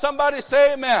 Oh, somebody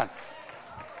say amen.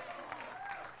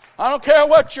 I don't care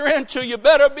what you're into. You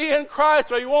better be in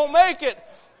Christ or you won't make it.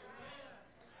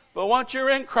 But once you're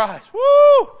in Christ,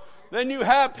 woo, then you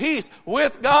have peace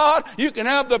with God. You can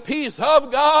have the peace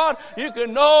of God. You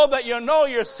can know that you know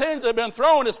your sins have been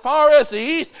thrown as far as the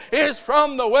east is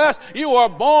from the west. You are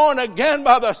born again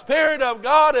by the Spirit of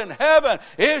God, and heaven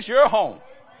is your home.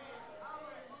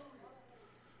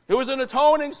 It was an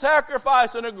atoning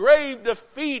sacrifice and a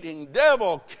grave-defeating,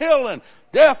 devil-killing,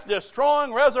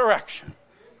 death-destroying resurrection.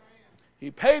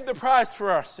 He paid the price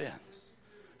for our sins.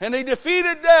 And He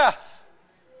defeated death.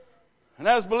 And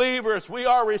as believers, we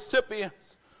are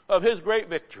recipients of His great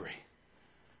victory.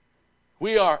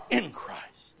 We are in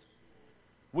Christ.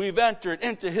 We've entered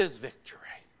into His victory.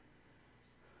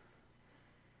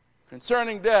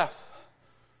 Concerning death,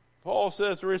 Paul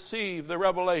says, receive the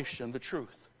revelation, the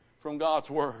truth from God's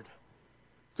Word.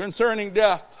 Concerning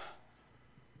death,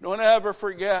 don't ever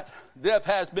forget, death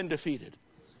has been defeated.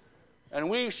 And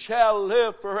we shall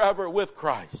live forever with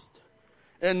Christ.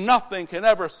 And nothing can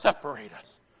ever separate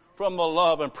us from the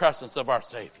love and presence of our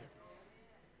Savior.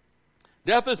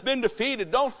 Death has been defeated.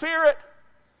 Don't fear it.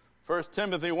 1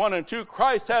 Timothy 1 and 2,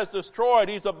 Christ has destroyed,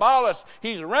 He's abolished,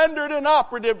 He's rendered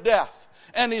inoperative death.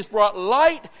 And He's brought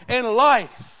light and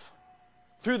life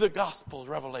through the gospel's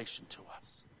revelation to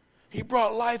us. He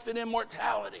brought life and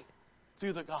immortality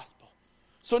through the gospel.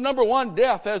 So number one,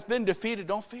 death has been defeated.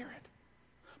 Don't fear it.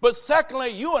 But secondly,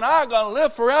 you and I are going to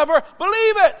live forever.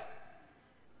 Believe it.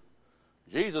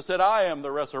 Jesus said, I am the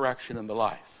resurrection and the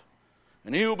life.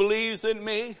 And he who believes in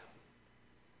me,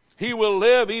 he will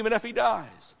live even if he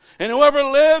dies. And whoever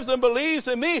lives and believes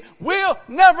in me will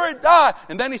never die.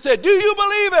 And then he said, do you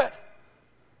believe it?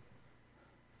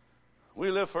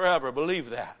 We live forever.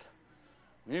 Believe that.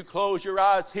 When you close your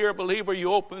eyes here, believer,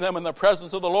 you open them in the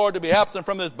presence of the Lord. To be absent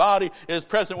from this body is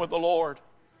present with the Lord.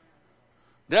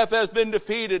 Death has been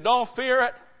defeated. Don't fear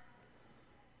it.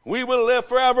 We will live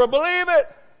forever. Believe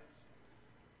it.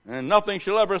 And nothing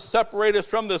shall ever separate us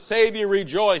from the Savior.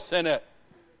 Rejoice in it.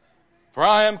 For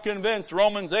I am convinced,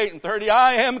 Romans 8 and 30,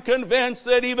 I am convinced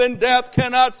that even death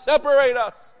cannot separate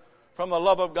us from the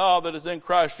love of God that is in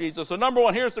Christ Jesus. So number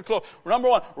one, here's the close. Number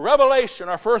one, revelation,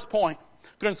 our first point.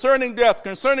 Concerning death,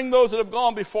 concerning those that have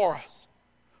gone before us.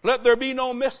 Let there be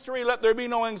no mystery, let there be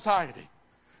no anxiety.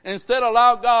 Instead,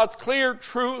 allow God's clear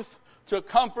truth to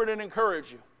comfort and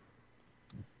encourage you.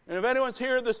 And if anyone's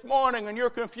here this morning and you're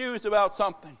confused about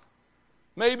something,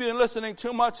 maybe you're listening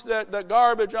too much to that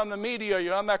garbage on the media,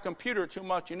 you're on that computer too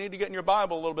much, you need to get in your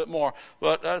Bible a little bit more.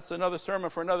 But that's another sermon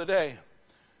for another day.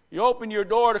 You open your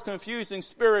door to confusing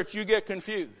spirits, you get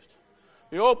confused.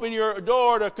 You open your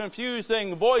door to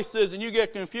confusing voices and you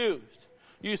get confused.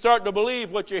 You start to believe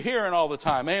what you're hearing all the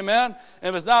time. Amen?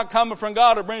 And if it's not coming from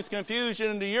God, it brings confusion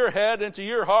into your head, into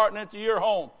your heart, and into your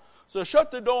home. So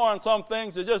shut the door on some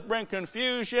things that just bring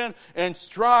confusion and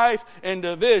strife and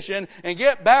division, and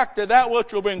get back to that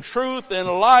which will bring truth and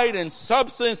light and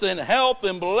substance and health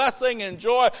and blessing and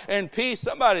joy and peace.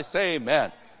 Somebody say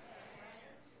amen.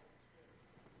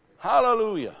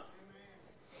 Hallelujah.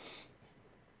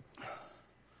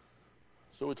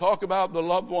 So we talk about the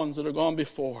loved ones that are gone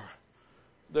before.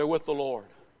 They're with the Lord.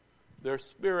 Their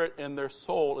spirit and their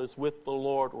soul is with the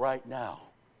Lord right now.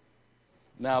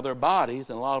 Now their bodies,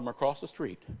 and a lot of them are across the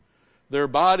street, their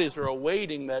bodies are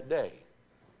awaiting that day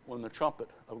when the trumpet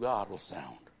of God will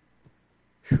sound.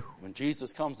 Whew. When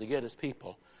Jesus comes to get His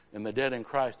people, and the dead in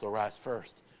Christ will rise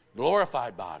first.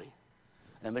 Glorified body.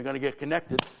 And they're going to get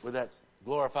connected with that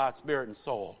glorified spirit and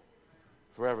soul.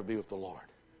 Forever be with the Lord.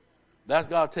 That's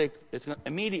got to take, it's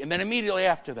immediate, and then immediately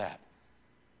after that,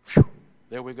 whew,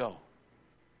 there we go.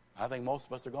 I think most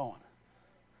of us are going.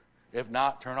 If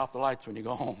not, turn off the lights when you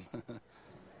go home.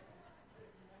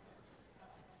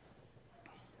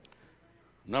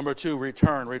 Number two,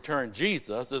 return.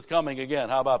 Jesus is coming again.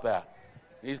 How about that?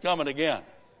 He's coming again.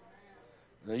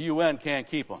 The UN can't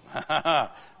keep him.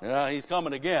 He's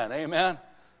coming again. Amen?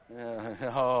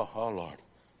 Oh, Lord.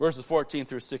 Verses 14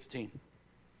 through 16.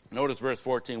 Notice verse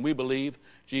 14. We believe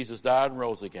Jesus died and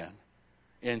rose again.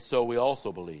 And so we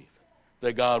also believe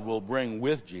that God will bring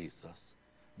with Jesus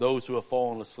those who have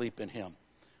fallen asleep in Him.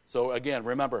 So again,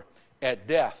 remember, at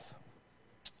death,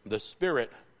 the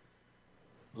spirit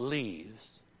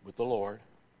leaves with the Lord.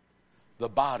 The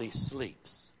body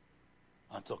sleeps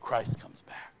until Christ comes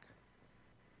back.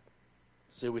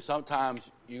 See, sometimes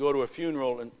you go to a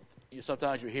funeral and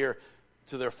sometimes you hear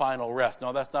to their final rest.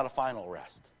 No, that's not a final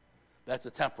rest. That's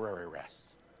a temporary rest.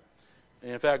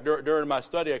 And in fact, during my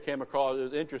study, I came across, it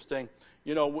was interesting,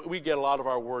 you know, we get a lot of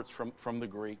our words from the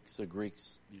Greeks. The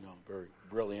Greeks, you know, very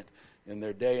brilliant in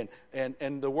their day.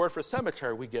 And the word for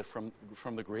cemetery we get from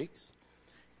the Greeks.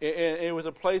 And it was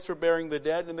a place for burying the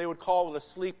dead, and they would call it a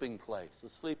sleeping place,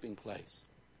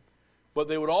 But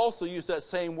they would also use that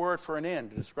same word for an inn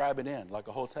to describe an inn, like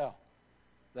a hotel.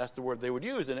 That's the word they would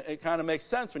use, and it kind of makes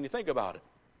sense when you think about it.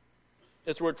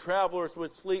 It's where travelers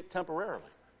would sleep temporarily.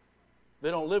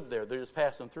 They don't live there. They're just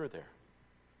passing through there.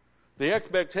 The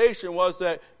expectation was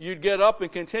that you'd get up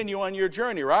and continue on your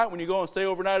journey, right? When you go and stay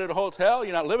overnight at a hotel,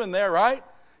 you're not living there, right?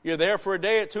 You're there for a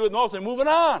day or two at most and moving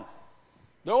on.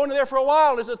 They're only there for a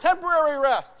while. It's a temporary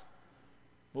rest.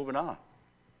 Moving on.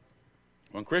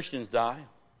 When Christians die,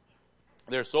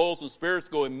 their souls and spirits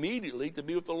go immediately to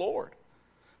be with the Lord.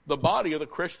 The body of the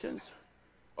Christians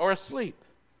are asleep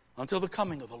until the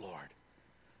coming of the Lord.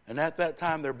 And at that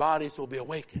time, their bodies will be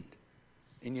awakened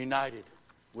and united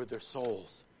with their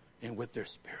souls and with their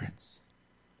spirits.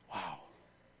 Wow.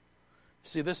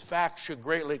 See, this fact should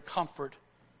greatly comfort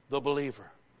the believer.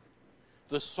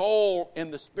 The soul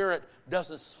and the spirit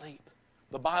doesn't sleep.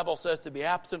 The Bible says to be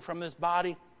absent from this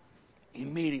body,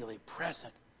 immediately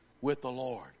present with the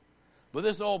Lord. But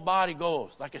this old body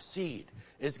goes like a seed.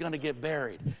 It's going to get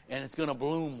buried, and it's going to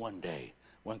bloom one day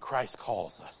when Christ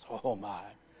calls us. Oh, my.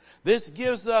 This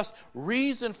gives us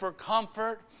reason for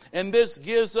comfort, and this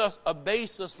gives us a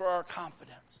basis for our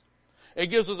confidence. It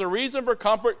gives us a reason for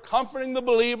comfort, comforting the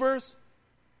believers,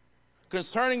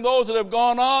 concerning those that have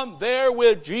gone on there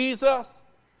with Jesus.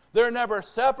 They're never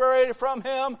separated from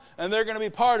Him, and they're going to be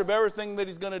part of everything that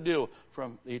He's going to do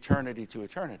from eternity to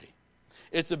eternity.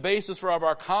 It's the basis for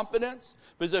our confidence,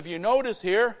 because if you notice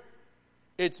here,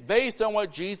 it's based on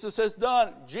what Jesus has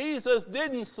done. Jesus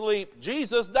didn't sleep.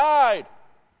 Jesus died.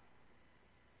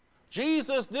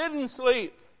 Jesus didn't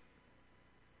sleep.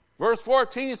 Verse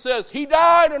 14 says, He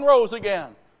died and rose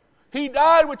again. He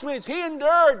died, which means He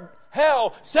endured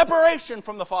hell, separation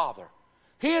from the Father.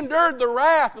 He endured the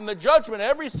wrath and the judgment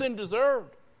every sin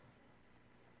deserved.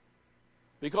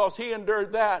 Because He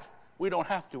endured that, we don't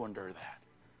have to endure that.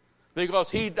 Because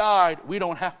He died, we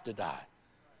don't have to die.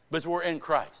 Because we're in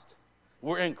Christ.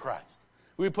 We're in Christ.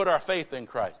 We put our faith in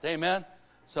Christ. Amen?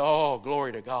 So,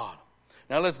 glory to God.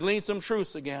 Now let's glean some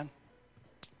truths again.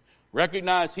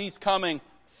 Recognize He's coming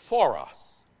for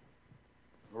us.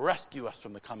 Rescue us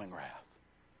from the coming wrath.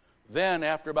 Then,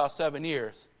 after about 7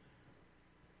 years,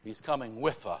 He's coming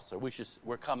with us, or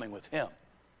we're coming with Him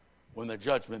when the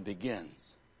judgment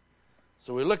begins.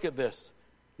 So we look at this.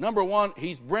 Number one,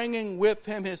 He's bringing with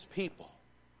Him His people.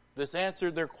 This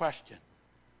answered their question.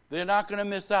 They're not going to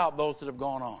miss out, those that have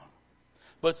gone on.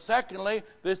 But secondly,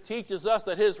 this teaches us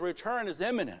that His return is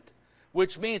imminent,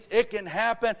 which means it can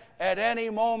happen at any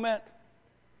moment.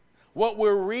 What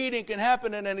we're reading can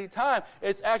happen at any time.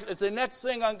 It's the next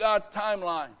thing on God's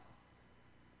timeline.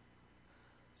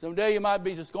 Someday you might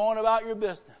be just going about your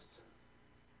business,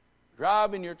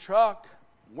 driving your truck,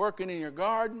 working in your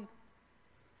garden,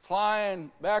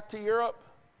 flying back to Europe,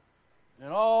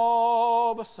 and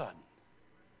all of a sudden,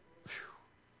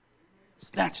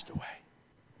 snatched away.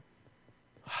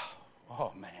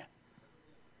 Oh, man.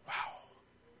 Wow.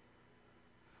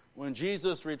 When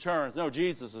Jesus returns,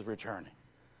 Jesus is returning.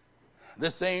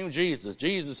 This same Jesus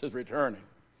is returning.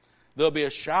 There'll be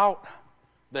a shout.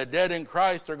 The dead in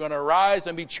Christ are going to rise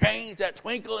and be changed. That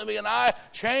twinkle of an eye,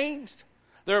 changed.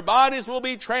 Their bodies will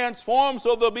be transformed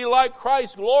so they'll be like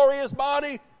Christ's glorious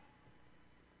body.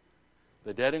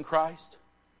 The dead in Christ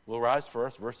will rise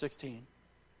first, verse 16.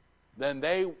 Then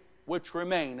they which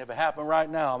remain, if it happened right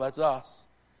now, that's us,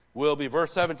 will be,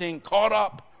 verse 17, caught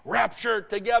up, raptured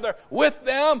together with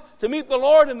them to meet the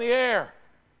Lord in the air.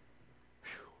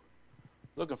 Whew.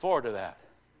 Looking forward to that.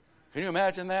 Can you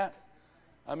imagine that?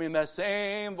 I mean, that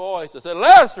same voice that said,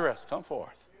 Lazarus, come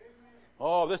forth.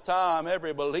 Oh, this time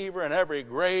every believer in every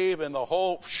grave and the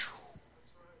whole, whew.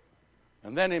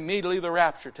 And then immediately the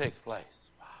rapture takes place.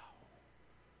 Wow.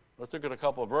 Let's look at a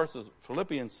couple of verses.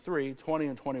 Philippians 3, 20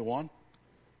 and 21.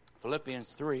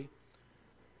 Philippians 3,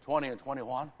 20 and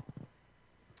 21.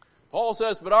 Paul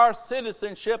says, but our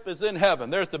citizenship is in heaven.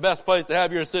 There's the best place to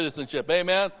have your citizenship.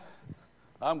 Amen?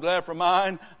 I'm glad for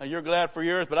mine, and you're glad for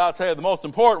yours, but I'll tell you the most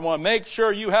important one, make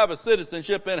sure you have a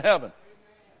citizenship in heaven.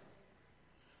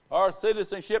 Our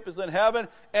citizenship is in heaven,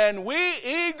 and we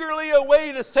eagerly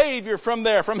await a Savior from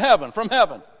there, from heaven,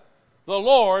 the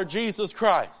Lord Jesus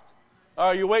Christ.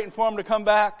 Are you waiting for Him to come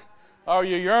back? Are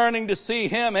you yearning to see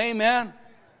Him? Amen?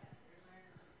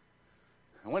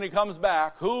 And when he comes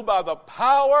back, who by the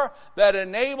power that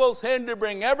enables him to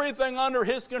bring everything under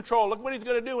his control, look what he's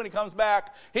going to do when he comes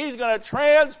back. He's going to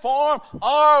transform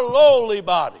our lowly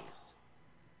bodies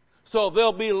so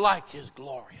they'll be like his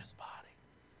glorious body.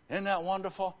 Isn't that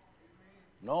wonderful?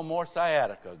 No more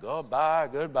sciatica. Goodbye,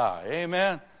 goodbye.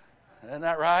 Amen. Isn't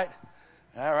that right?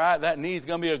 All right, that knee's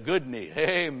going to be a good knee.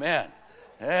 Amen.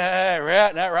 Hey,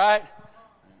 isn't that right?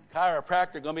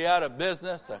 Chiropractor going to be out of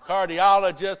business. A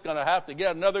cardiologist going to have to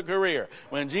get another career.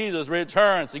 When Jesus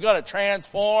returns, he's going to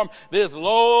transform this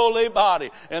lowly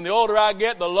body. And the older I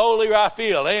get, the lowlier I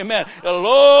feel. Amen. The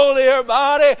lowlier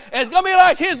body, and it's going to be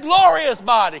like his glorious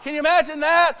body. Can you imagine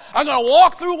that? I'm going to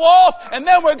walk through walls, and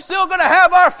then we're still going to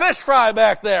have our fish fry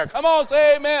back there. Come on,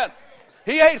 say amen.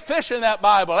 He ate fish in that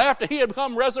Bible after he had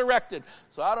become resurrected.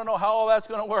 So I don't know how all that's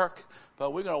going to work.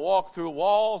 But we're going to walk through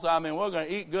walls. I mean, we're going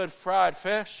to eat good fried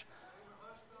fish.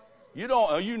 You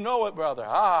know it, brother.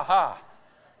 Ha.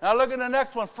 Now look at the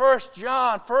next one. 1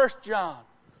 John,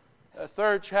 the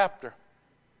 3rd chapter.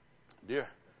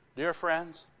 Dear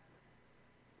friends,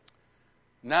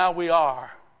 now we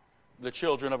are the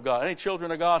children of God. Any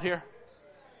children of God here?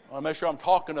 I want to make sure I'm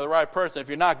talking to the right person. If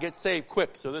you're not, get saved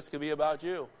quick, so this could be about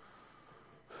you.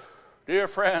 Dear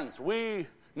friends,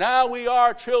 now we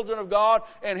are children of God,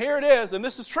 and here it is, and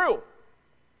this is true.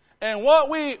 And what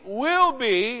we will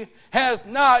be has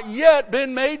not yet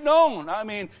been made known. I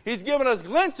mean, he's given us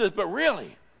glimpses, but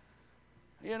really,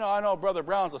 I know Brother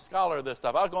Brown's a scholar of this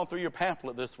stuff. I was going through your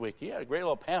pamphlet this week. He had a great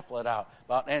little pamphlet out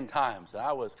about end times, and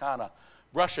I was kind of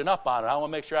brushing up on it. I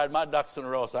want to make sure I had my ducks in a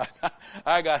row, so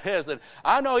I got his. And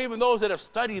I know even those that have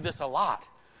studied this a lot,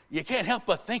 you can't help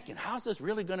but thinking, how's this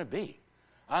really going to be?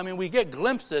 I mean, we get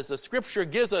glimpses. The Scripture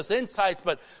gives us insights,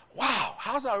 but wow,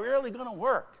 how's that really going to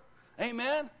work?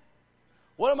 Amen?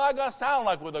 What am I going to sound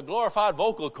like with a glorified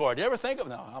vocal cord? You ever think of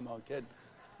no, I'm not kidding.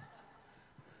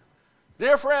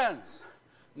 Dear friends,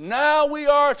 now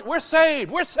we're saved.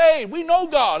 We're saved. We know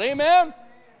God. Amen?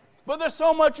 But there's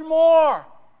so much more.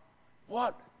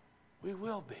 What we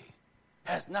will be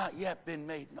has not yet been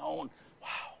made known.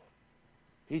 Wow.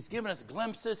 He's given us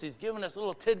glimpses. He's given us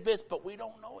little tidbits, but we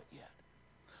don't know it yet.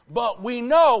 But we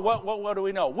know, what do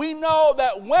we know? We know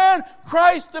that when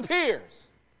Christ appears,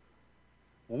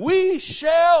 we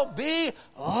shall be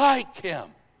like him,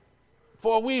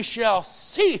 for we shall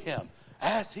see him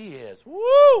as he is.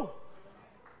 Woo!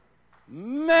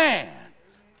 Man!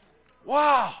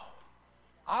 Wow!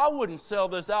 I wouldn't sell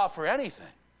this out for anything.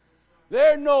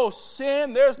 There's no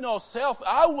sin, there's no self.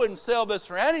 I wouldn't sell this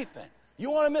for anything.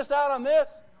 You want to miss out on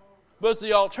this? But it's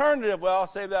the alternative. Well, I'll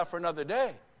save that for another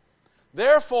day.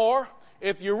 Therefore,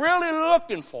 if you're really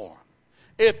looking for him,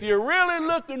 if you're really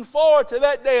looking forward to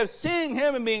that day of seeing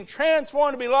him and being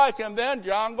transformed to be like him, then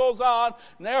John goes on,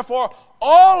 and therefore,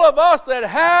 all of us that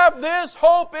have this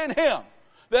hope in him,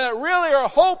 that really are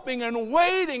hoping and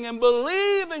waiting and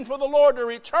believing for the Lord to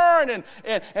return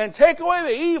and take away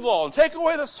the evil and take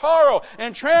away the sorrow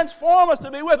and transform us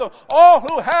to be with him, all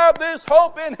who have this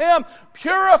hope in him,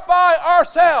 purify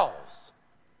ourselves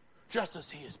just as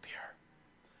he is pure.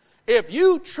 If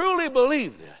you truly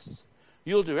believe this,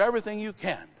 you'll do everything you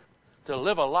can to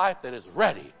live a life that is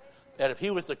ready, that if he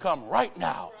was to come right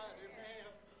now,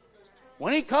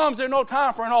 when he comes, there's no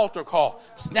time for an altar call.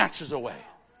 Snatches away.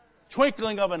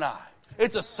 Twinkling of an eye.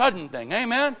 It's a sudden thing.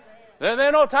 Amen?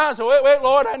 There's no time to wait,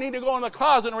 Lord, I need to go in the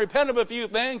closet and repent of a few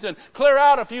things and clear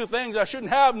out a few things I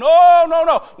shouldn't have.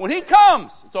 No. When he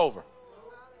comes, it's over.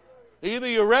 Either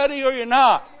you're ready or you're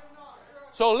not.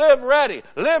 So live ready.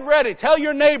 Live ready. Tell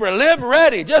your neighbor, live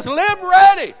ready. Just live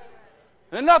ready.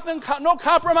 And no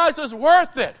compromise is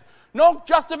worth it. No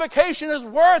justification is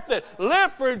worth it.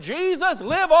 Live for Jesus.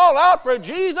 Live all out for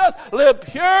Jesus. Live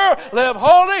pure. Live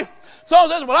holy. Someone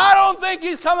says, well, I don't think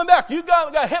he's coming back. You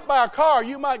got hit by a car.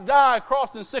 You might die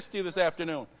crossing 60 this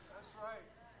afternoon. That's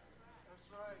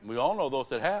right. We all know those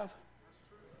that have.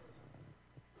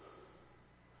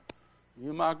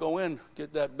 You might go in,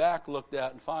 get that back looked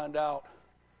at, and find out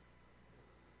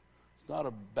it's not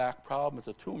a back problem, it's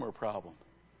a tumor problem.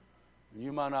 And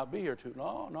you might not be here too.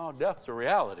 No, death's a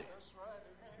reality.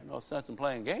 There's no sense in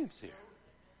playing games here.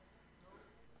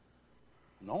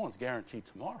 No one's guaranteed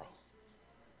tomorrow.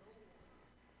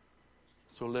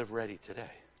 So live ready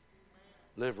today.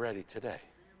 Live ready today.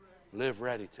 Live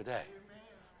ready today.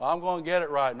 Well, I'm going to get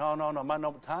it right. No. Might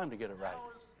not be time to get it right.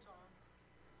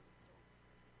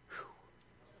 Whew.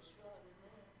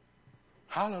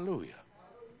 Hallelujah.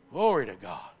 Glory to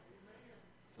God.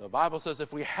 The Bible says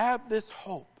if we have this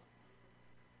hope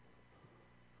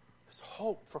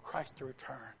for Christ to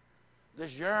return,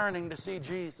 this yearning to see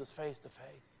Jesus face to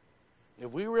face,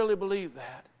 if we really believe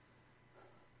that,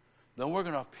 then we're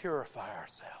going to purify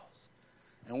ourselves.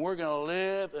 And we're going to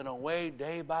live in a way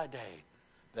day by day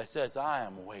that says, I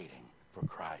am waiting for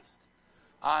Christ.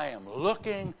 I am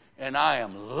looking and I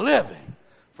am living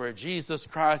for Jesus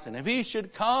Christ. And if He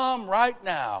should come right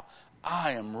now,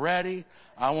 I am ready.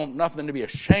 I want nothing to be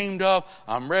ashamed of.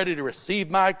 I'm ready to receive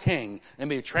my King and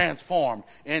be transformed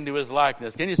into His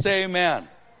likeness. Can you say amen?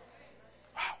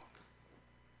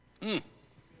 Wow.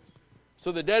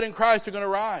 So the dead in Christ are going to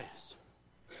rise.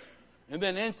 And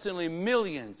then instantly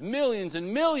millions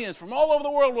and millions from all over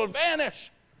the world will vanish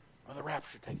when the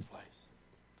rapture takes place.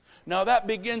 Now that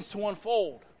begins to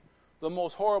unfold the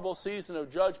most horrible season of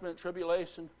judgment,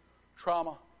 tribulation,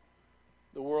 trauma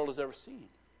the world has ever seen.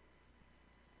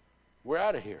 We're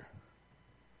out of here.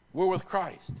 We're with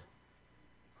Christ.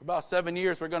 For about 7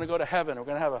 years, we're going to go to heaven. We're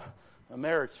going to have a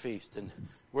marriage feast, and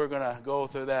we're going to go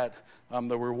through that,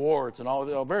 the rewards and all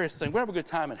the various things. We're going to have a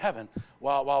good time in heaven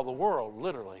while the world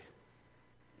literally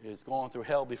is going through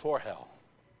hell before hell.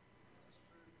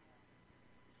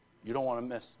 You don't want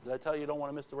to miss. Did I tell you don't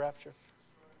want to miss the rapture?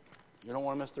 You don't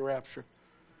want to miss the rapture?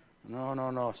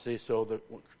 No. See, so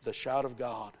the shout of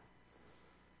God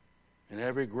and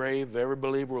every grave, every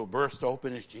believer will burst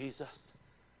open as Jesus,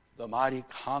 the mighty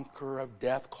conqueror of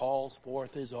death, calls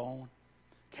forth His own.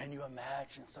 Can you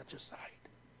imagine such a sight?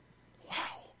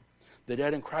 Wow. The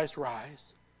dead in Christ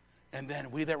rise, and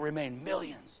then we that remain,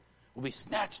 millions, will be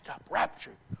snatched up,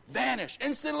 raptured, vanish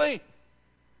instantly.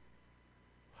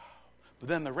 But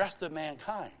then the rest of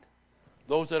mankind,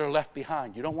 those that are left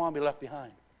behind, you don't want to be left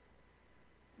behind.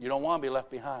 You don't want to be left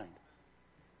behind.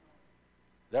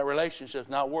 That relationship is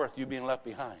not worth you being left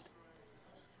behind.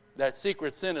 That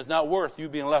secret sin is not worth you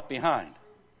being left behind.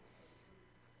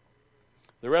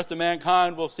 The rest of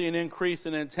mankind will see an increase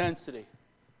in intensity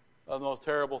of the most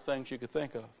terrible things you could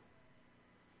think of.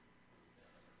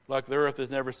 Like the earth has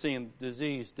never seen: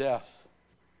 disease, death,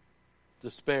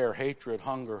 despair, hatred,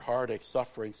 hunger, heartache,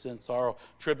 suffering, sin, sorrow,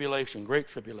 tribulation, great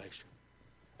tribulation,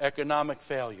 economic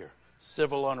failure,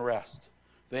 civil unrest,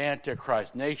 the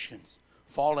Antichrist, nations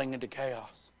falling into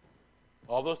chaos.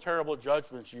 All those terrible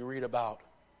judgments you read about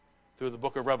through the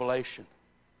book of Revelation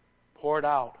poured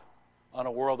out on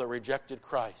a world that rejected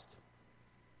Christ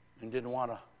and didn't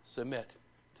want to submit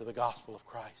to the gospel of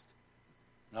Christ.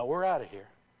 Now we're out of here.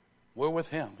 We're with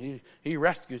Him. He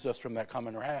rescues us from that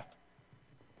coming wrath.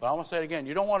 But I'm going to say it again.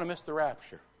 You don't want to miss the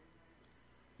rapture.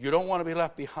 You don't want to be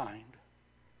left behind.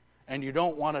 And you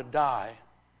don't want to die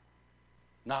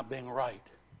not being right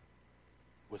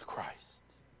with Christ.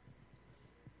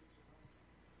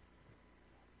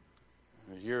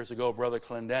 Years ago, Brother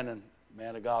Clendenin,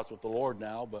 man of God's with the Lord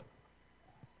now, but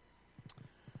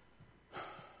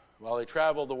while he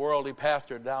traveled the world, he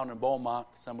pastored down in Beaumont,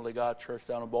 Assembly of God Church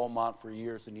down in Beaumont for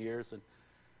years and years. And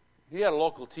he had a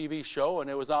local TV show, and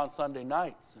it was on Sunday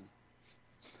nights. And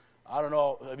I don't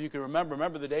know if you can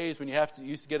remember the days when you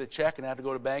used to get a check and have to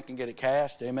go to the bank and get it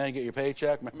cashed. Amen, get your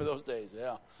paycheck. Remember those days?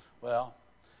 Yeah. Well,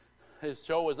 his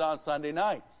show was on Sunday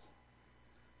nights.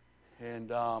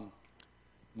 And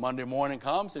Monday morning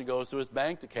comes and he goes to his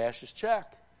bank to cash his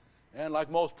check. And like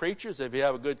most preachers, if you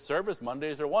have a good service,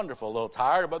 Mondays are wonderful. A little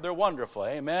tired, but they're wonderful.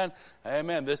 Amen.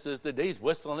 Amen. This is the day. He's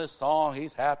whistling his song.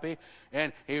 He's happy.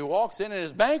 And he walks in and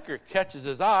his banker catches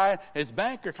his eye. His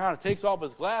banker kind of takes off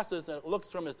his glasses and looks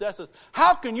from his desk and says,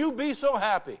 "How can you be so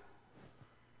happy?"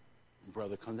 And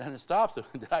Brother Clendenin stops him.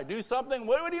 "Did I do something?"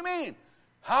 What do you mean?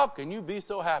 "How can you be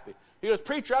so happy?" He goes,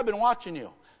 "Preacher, I've been watching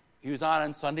you." He was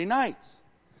on Sunday nights.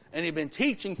 And he'd been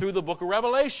teaching through the book of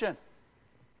Revelation.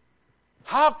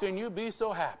 How can you be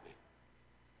so happy?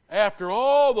 After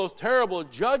all those terrible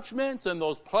judgments and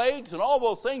those plagues and all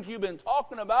those things you've been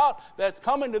talking about that's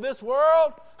coming to this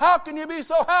world, how can you be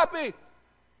so happy?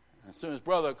 As soon as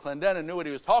Brother Clendenin knew what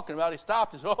he was talking about, he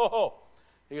stopped and said, "Oh."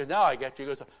 He goes, "Now I get you."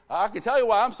 He goes, "I can tell you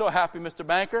why I'm so happy, Mr.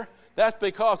 Banker. That's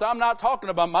because I'm not talking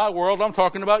about my world, I'm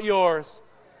talking about yours.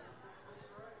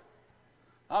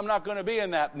 I'm not going to be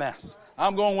in that mess.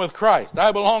 I'm going with Christ.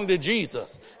 I belong to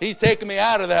Jesus. He's taking me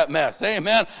out of that mess.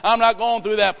 Amen. I'm not going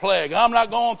through that plague. I'm not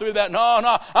going through that. No.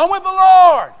 I'm with the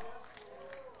Lord."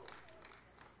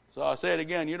 So I say it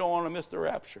again. You don't want to miss the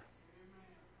rapture.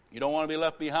 You don't want to be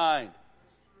left behind.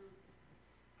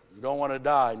 You don't want to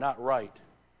die not right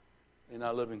and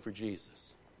not living for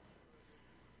Jesus.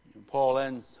 And Paul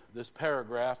ends this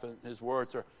paragraph, and his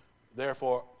words are,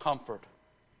 "Therefore comfort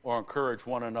or encourage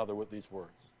one another with these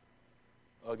words."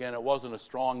 Again, it wasn't a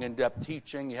strong, in-depth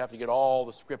teaching. You have to get all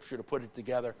the Scripture to put it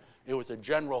together. It was a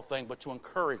general thing, but to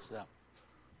encourage them.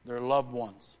 Their loved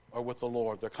ones are with the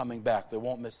Lord. They're coming back. They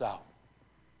won't miss out.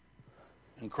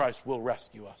 And Christ will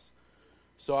rescue us.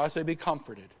 So I say be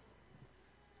comforted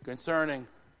concerning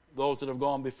those that have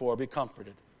gone before, be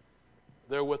comforted.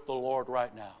 They're with the Lord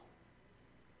right now.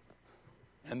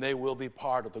 And they will be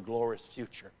part of the glorious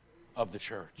future of the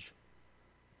church.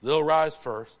 They'll rise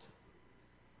first,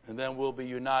 and then we'll be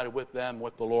united with them,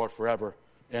 with the Lord forever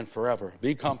and forever.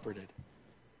 Be comforted.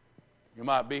 You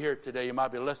might be here today, you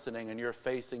might be listening, and you're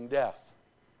facing death.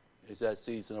 It's that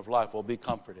season of life. Well, be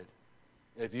comforted.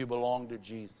 If you belong to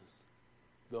Jesus,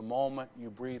 the moment you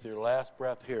breathe your last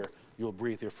breath here, you'll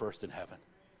breathe your first in heaven.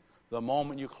 The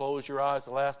moment you close your eyes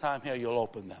the last time here, you'll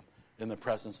open them in the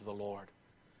presence of the Lord.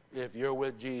 If you're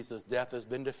with Jesus, death has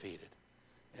been defeated.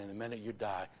 And the minute you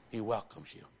die, He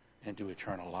welcomes you into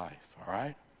eternal life. All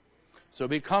right? So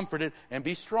be comforted and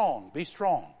be strong. Be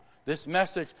strong. This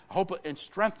message, I hope it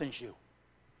strengthens you.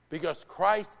 Because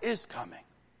Christ is coming.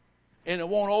 And it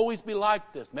won't always be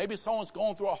like this. Maybe someone's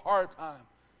going through a hard time.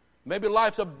 Maybe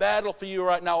life's a battle for you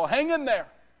right now. Well, hang in there.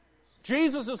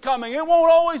 Jesus is coming. It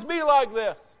won't always be like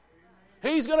this.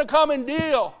 He's going to come and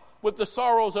deal with the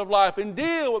sorrows of life and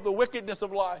deal with the wickedness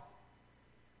of life.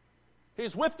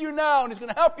 He's with you now, and He's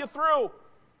going to help you through.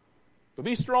 But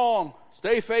be strong.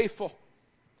 Stay faithful.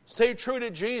 Stay true to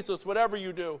Jesus, whatever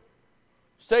you do.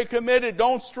 Stay committed.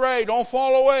 Don't stray. Don't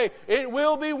fall away. It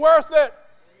will be worth it.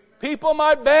 People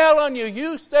might bail on you.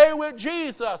 You stay with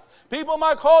Jesus. People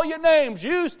might call you names.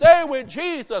 You stay with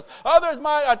Jesus. Others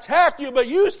might attack you, but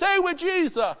you stay with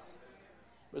Jesus.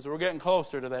 Because we're getting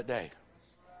closer to that day.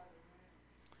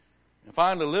 And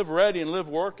finally, live ready and live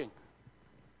working.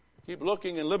 Keep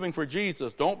looking and living for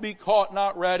Jesus. Don't be caught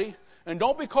not ready, and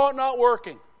don't be caught not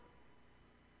working.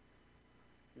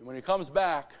 When He comes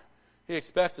back, He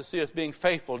expects to see us being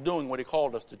faithful, doing what He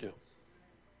called us to do.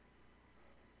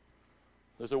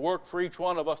 There's a work for each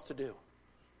one of us to do.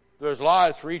 There's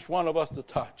lives for each one of us to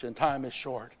touch, and time is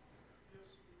short.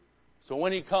 So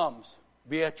when He comes,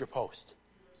 be at your post.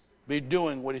 Be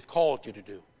doing what He's called you to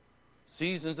do.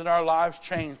 Seasons in our lives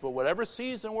change, but whatever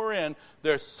season we're in,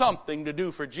 there's something to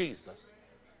do for Jesus.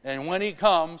 And when He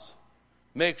comes,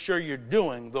 make sure you're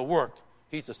doing the work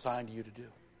He's assigned you to do.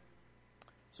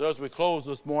 So as we close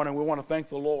this morning, we want to thank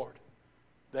the Lord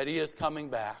that He is coming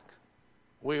back.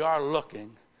 We are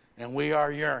looking, and we are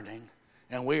yearning,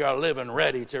 and we are living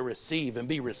ready to receive and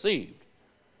be received.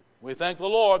 We thank the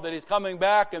Lord that He's coming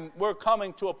back, and we're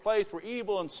coming to a place where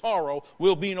evil and sorrow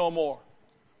will be no more.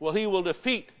 Well, He will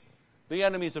defeat the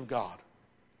enemies of God.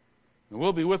 And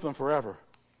we'll be with Him forever.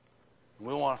 And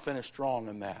we want to finish strong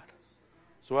in that.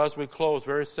 So as we close,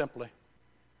 very simply,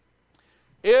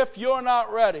 if you're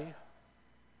not ready,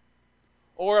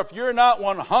 or if you're not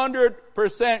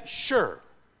 100% sure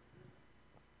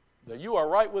that you are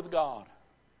right with God,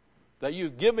 that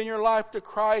you've given your life to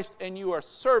Christ and you are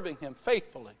serving Him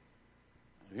faithfully,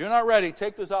 if you're not ready,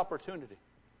 take this opportunity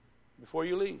before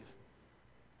you leave.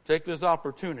 Take this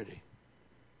opportunity.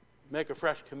 Make a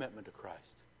fresh commitment to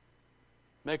Christ.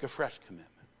 Make a fresh commitment.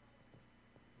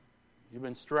 You've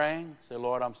been straying, say,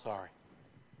 Lord, I'm sorry.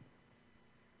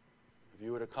 If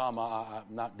you were to come, I'm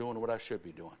not doing what I should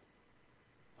be doing.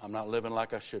 I'm not living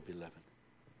like I should be living.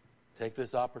 Take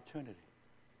this opportunity.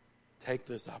 Take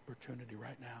this opportunity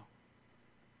right now.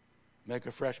 Make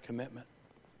a fresh commitment.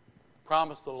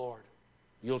 Promise the Lord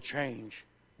you'll change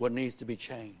what needs to be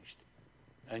changed,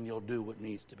 and you'll do what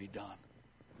needs to be done.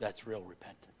 That's real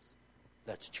repentance.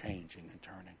 That's changing and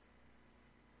turning.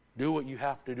 Do what you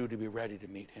have to do to be ready to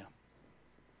meet Him.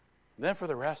 And then for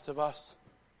the rest of us,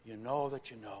 you know that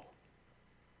you know.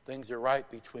 Things are right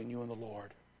between you and the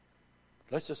Lord.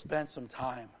 Let's just spend some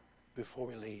time before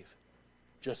we leave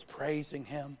just praising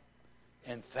Him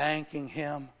and thanking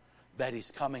Him that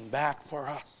He's coming back for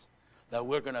us, that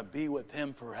we're going to be with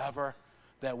Him forever,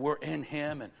 that we're in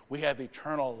Him and we have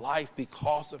eternal life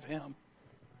because of Him.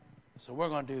 So we're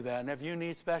going to do that. And if you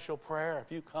need special prayer,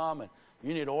 if you come and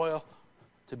you need oil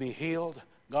to be healed,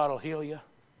 God will heal you.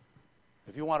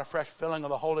 If you want a fresh filling of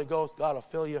the Holy Ghost, God will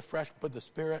fill you afresh with the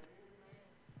Spirit.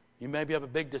 You maybe have a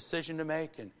big decision to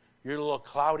make and you're a little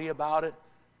cloudy about it.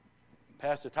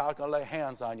 Pastor Tyler's going to lay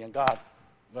hands on you, and God is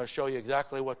going to show you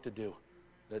exactly what to do.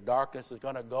 The darkness is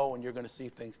going to go, and you're going to see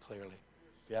things clearly.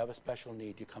 If you have a special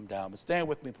need, you come down. But stand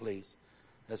with me, please,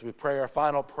 as we pray our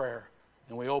final prayer,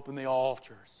 and we open the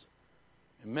altars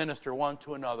and minister one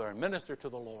to another and minister to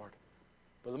the Lord.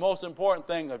 But the most important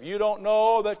thing, if you don't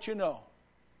know that you know,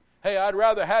 hey, I'd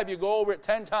rather have you go over it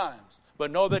 10 times,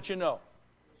 but know that you know,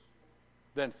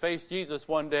 than face Jesus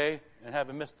one day and have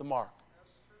him miss the mark.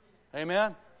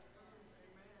 Amen?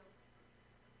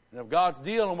 And if God's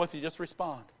dealing with you, just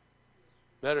respond.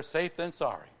 Better safe than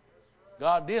sorry.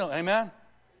 God dealing. Amen?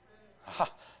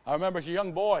 I remember as a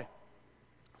young boy,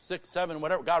 6, 7,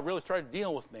 whatever, God really started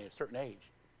dealing with me at a certain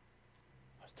age.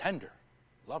 I was tender,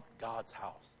 Loved God's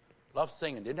house. Loved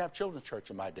singing. Didn't have children's church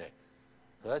in my day.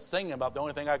 So that's singing about the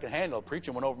only thing I could handle.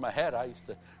 Preaching went over my head. I used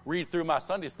to read through my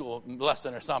Sunday school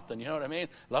lesson or something. You know what I mean?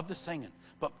 Loved the singing.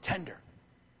 But tender.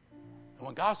 And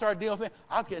when God started dealing with me,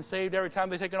 I was getting saved every time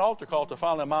they take an altar call till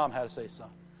finally Mom had to say, son,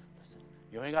 listen,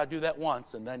 you only got to do that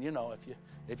once. And then,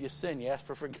 if you sin, you ask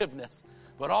for forgiveness.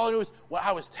 But all I do is,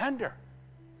 I was tender.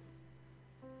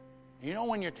 You know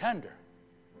when you're tender,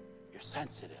 you're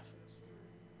sensitive.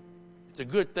 It's a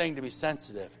good thing to be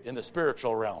sensitive in the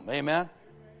spiritual realm. Amen?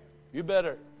 You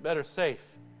better safe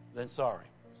than sorry.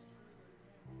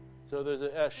 So there's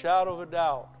a shadow of a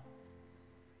doubt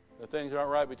that things aren't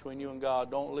right between you and God.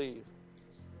 Don't leave.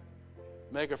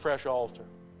 Make a fresh altar.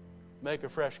 Make a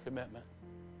fresh commitment.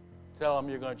 Tell them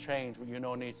you're going to change what you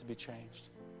know needs to be changed.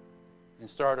 And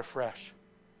start afresh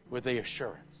with the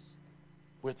assurance.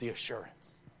 With the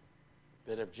assurance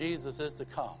that if Jesus is to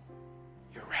come,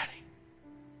 you're ready.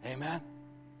 Amen?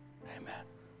 Amen.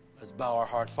 Let's bow our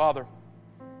hearts. Father,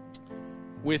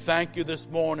 we thank you this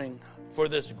morning for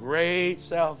this great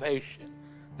salvation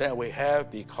that we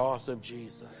have because of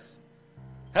Jesus.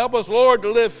 Help us, Lord,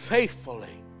 to live faithfully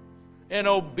and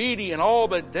obedient all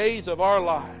the days of our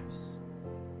lives.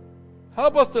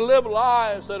 Help us to live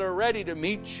lives that are ready to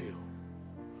meet you.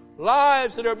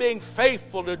 Lives that are being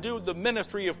faithful to do the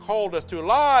ministry you've called us to.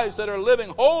 Lives that are living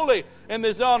holy in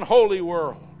this unholy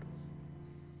world.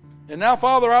 And now,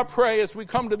 Father, I pray as we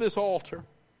come to this altar,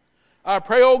 I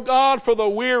pray, oh God, for the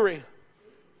weary,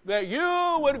 that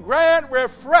you would grant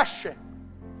refreshing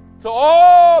to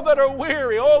all that are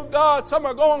weary. Oh God, some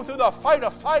are going through the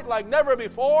fight like never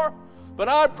before. But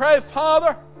I pray,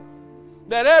 Father,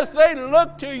 that as they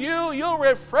look to you, you'll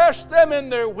refresh them in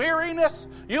their weariness.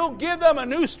 You'll give them a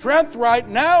new strength right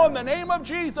now in the name of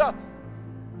Jesus.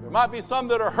 There might be some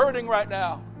that are hurting right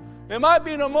now. It might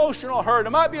be an emotional hurt.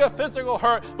 It might be a physical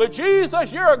hurt. But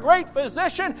Jesus, you're a great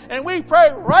physician, and we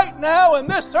pray right now in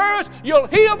this service, you'll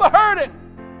heal the hurting.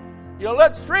 You'll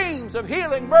let streams of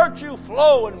healing virtue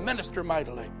flow and minister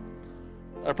mightily.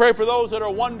 I pray for those that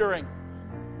are wondering,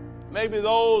 maybe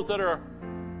those that are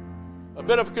a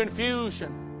bit of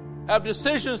confusion, have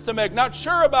decisions to make, not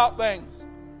sure about things.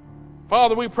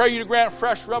 Father, we pray you to grant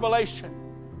fresh revelation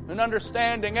and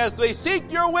understanding as they seek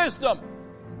your wisdom.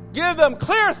 Give them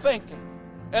clear thinking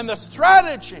and the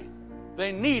strategy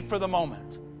they need for the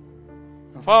moment.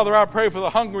 And Father, I pray for the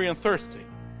hungry and thirsty.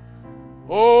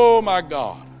 Oh my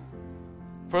God.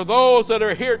 For those that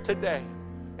are here today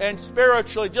and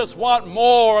spiritually just want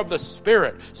more of the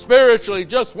Spirit, spiritually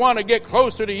just want to get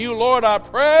closer to you, Lord, I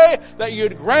pray that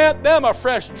you'd grant them a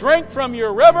fresh drink from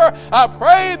your river. I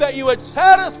pray that you would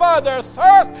satisfy their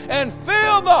thirst and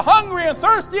fill the hungry and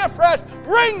thirsty afresh.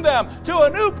 Bring them to a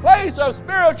new place of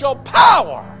spiritual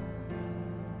power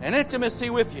and intimacy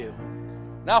with you.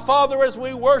 Now, Father, as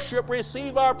we worship,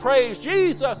 receive our praise.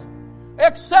 Jesus,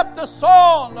 accept the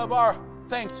song of our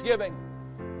thanksgiving.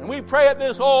 And we pray at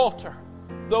this altar,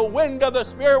 the wind of the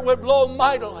Spirit would blow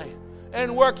mightily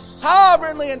and work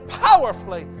sovereignly and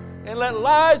powerfully, and let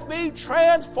lives be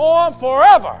transformed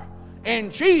forever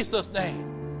in Jesus' name.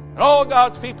 And all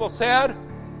God's people said,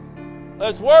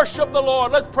 let's worship the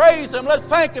Lord. Let's praise Him. Let's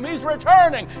thank Him. He's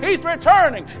returning. He's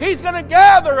returning. He's going to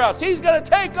gather us. He's going to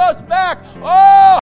take us back. Oh,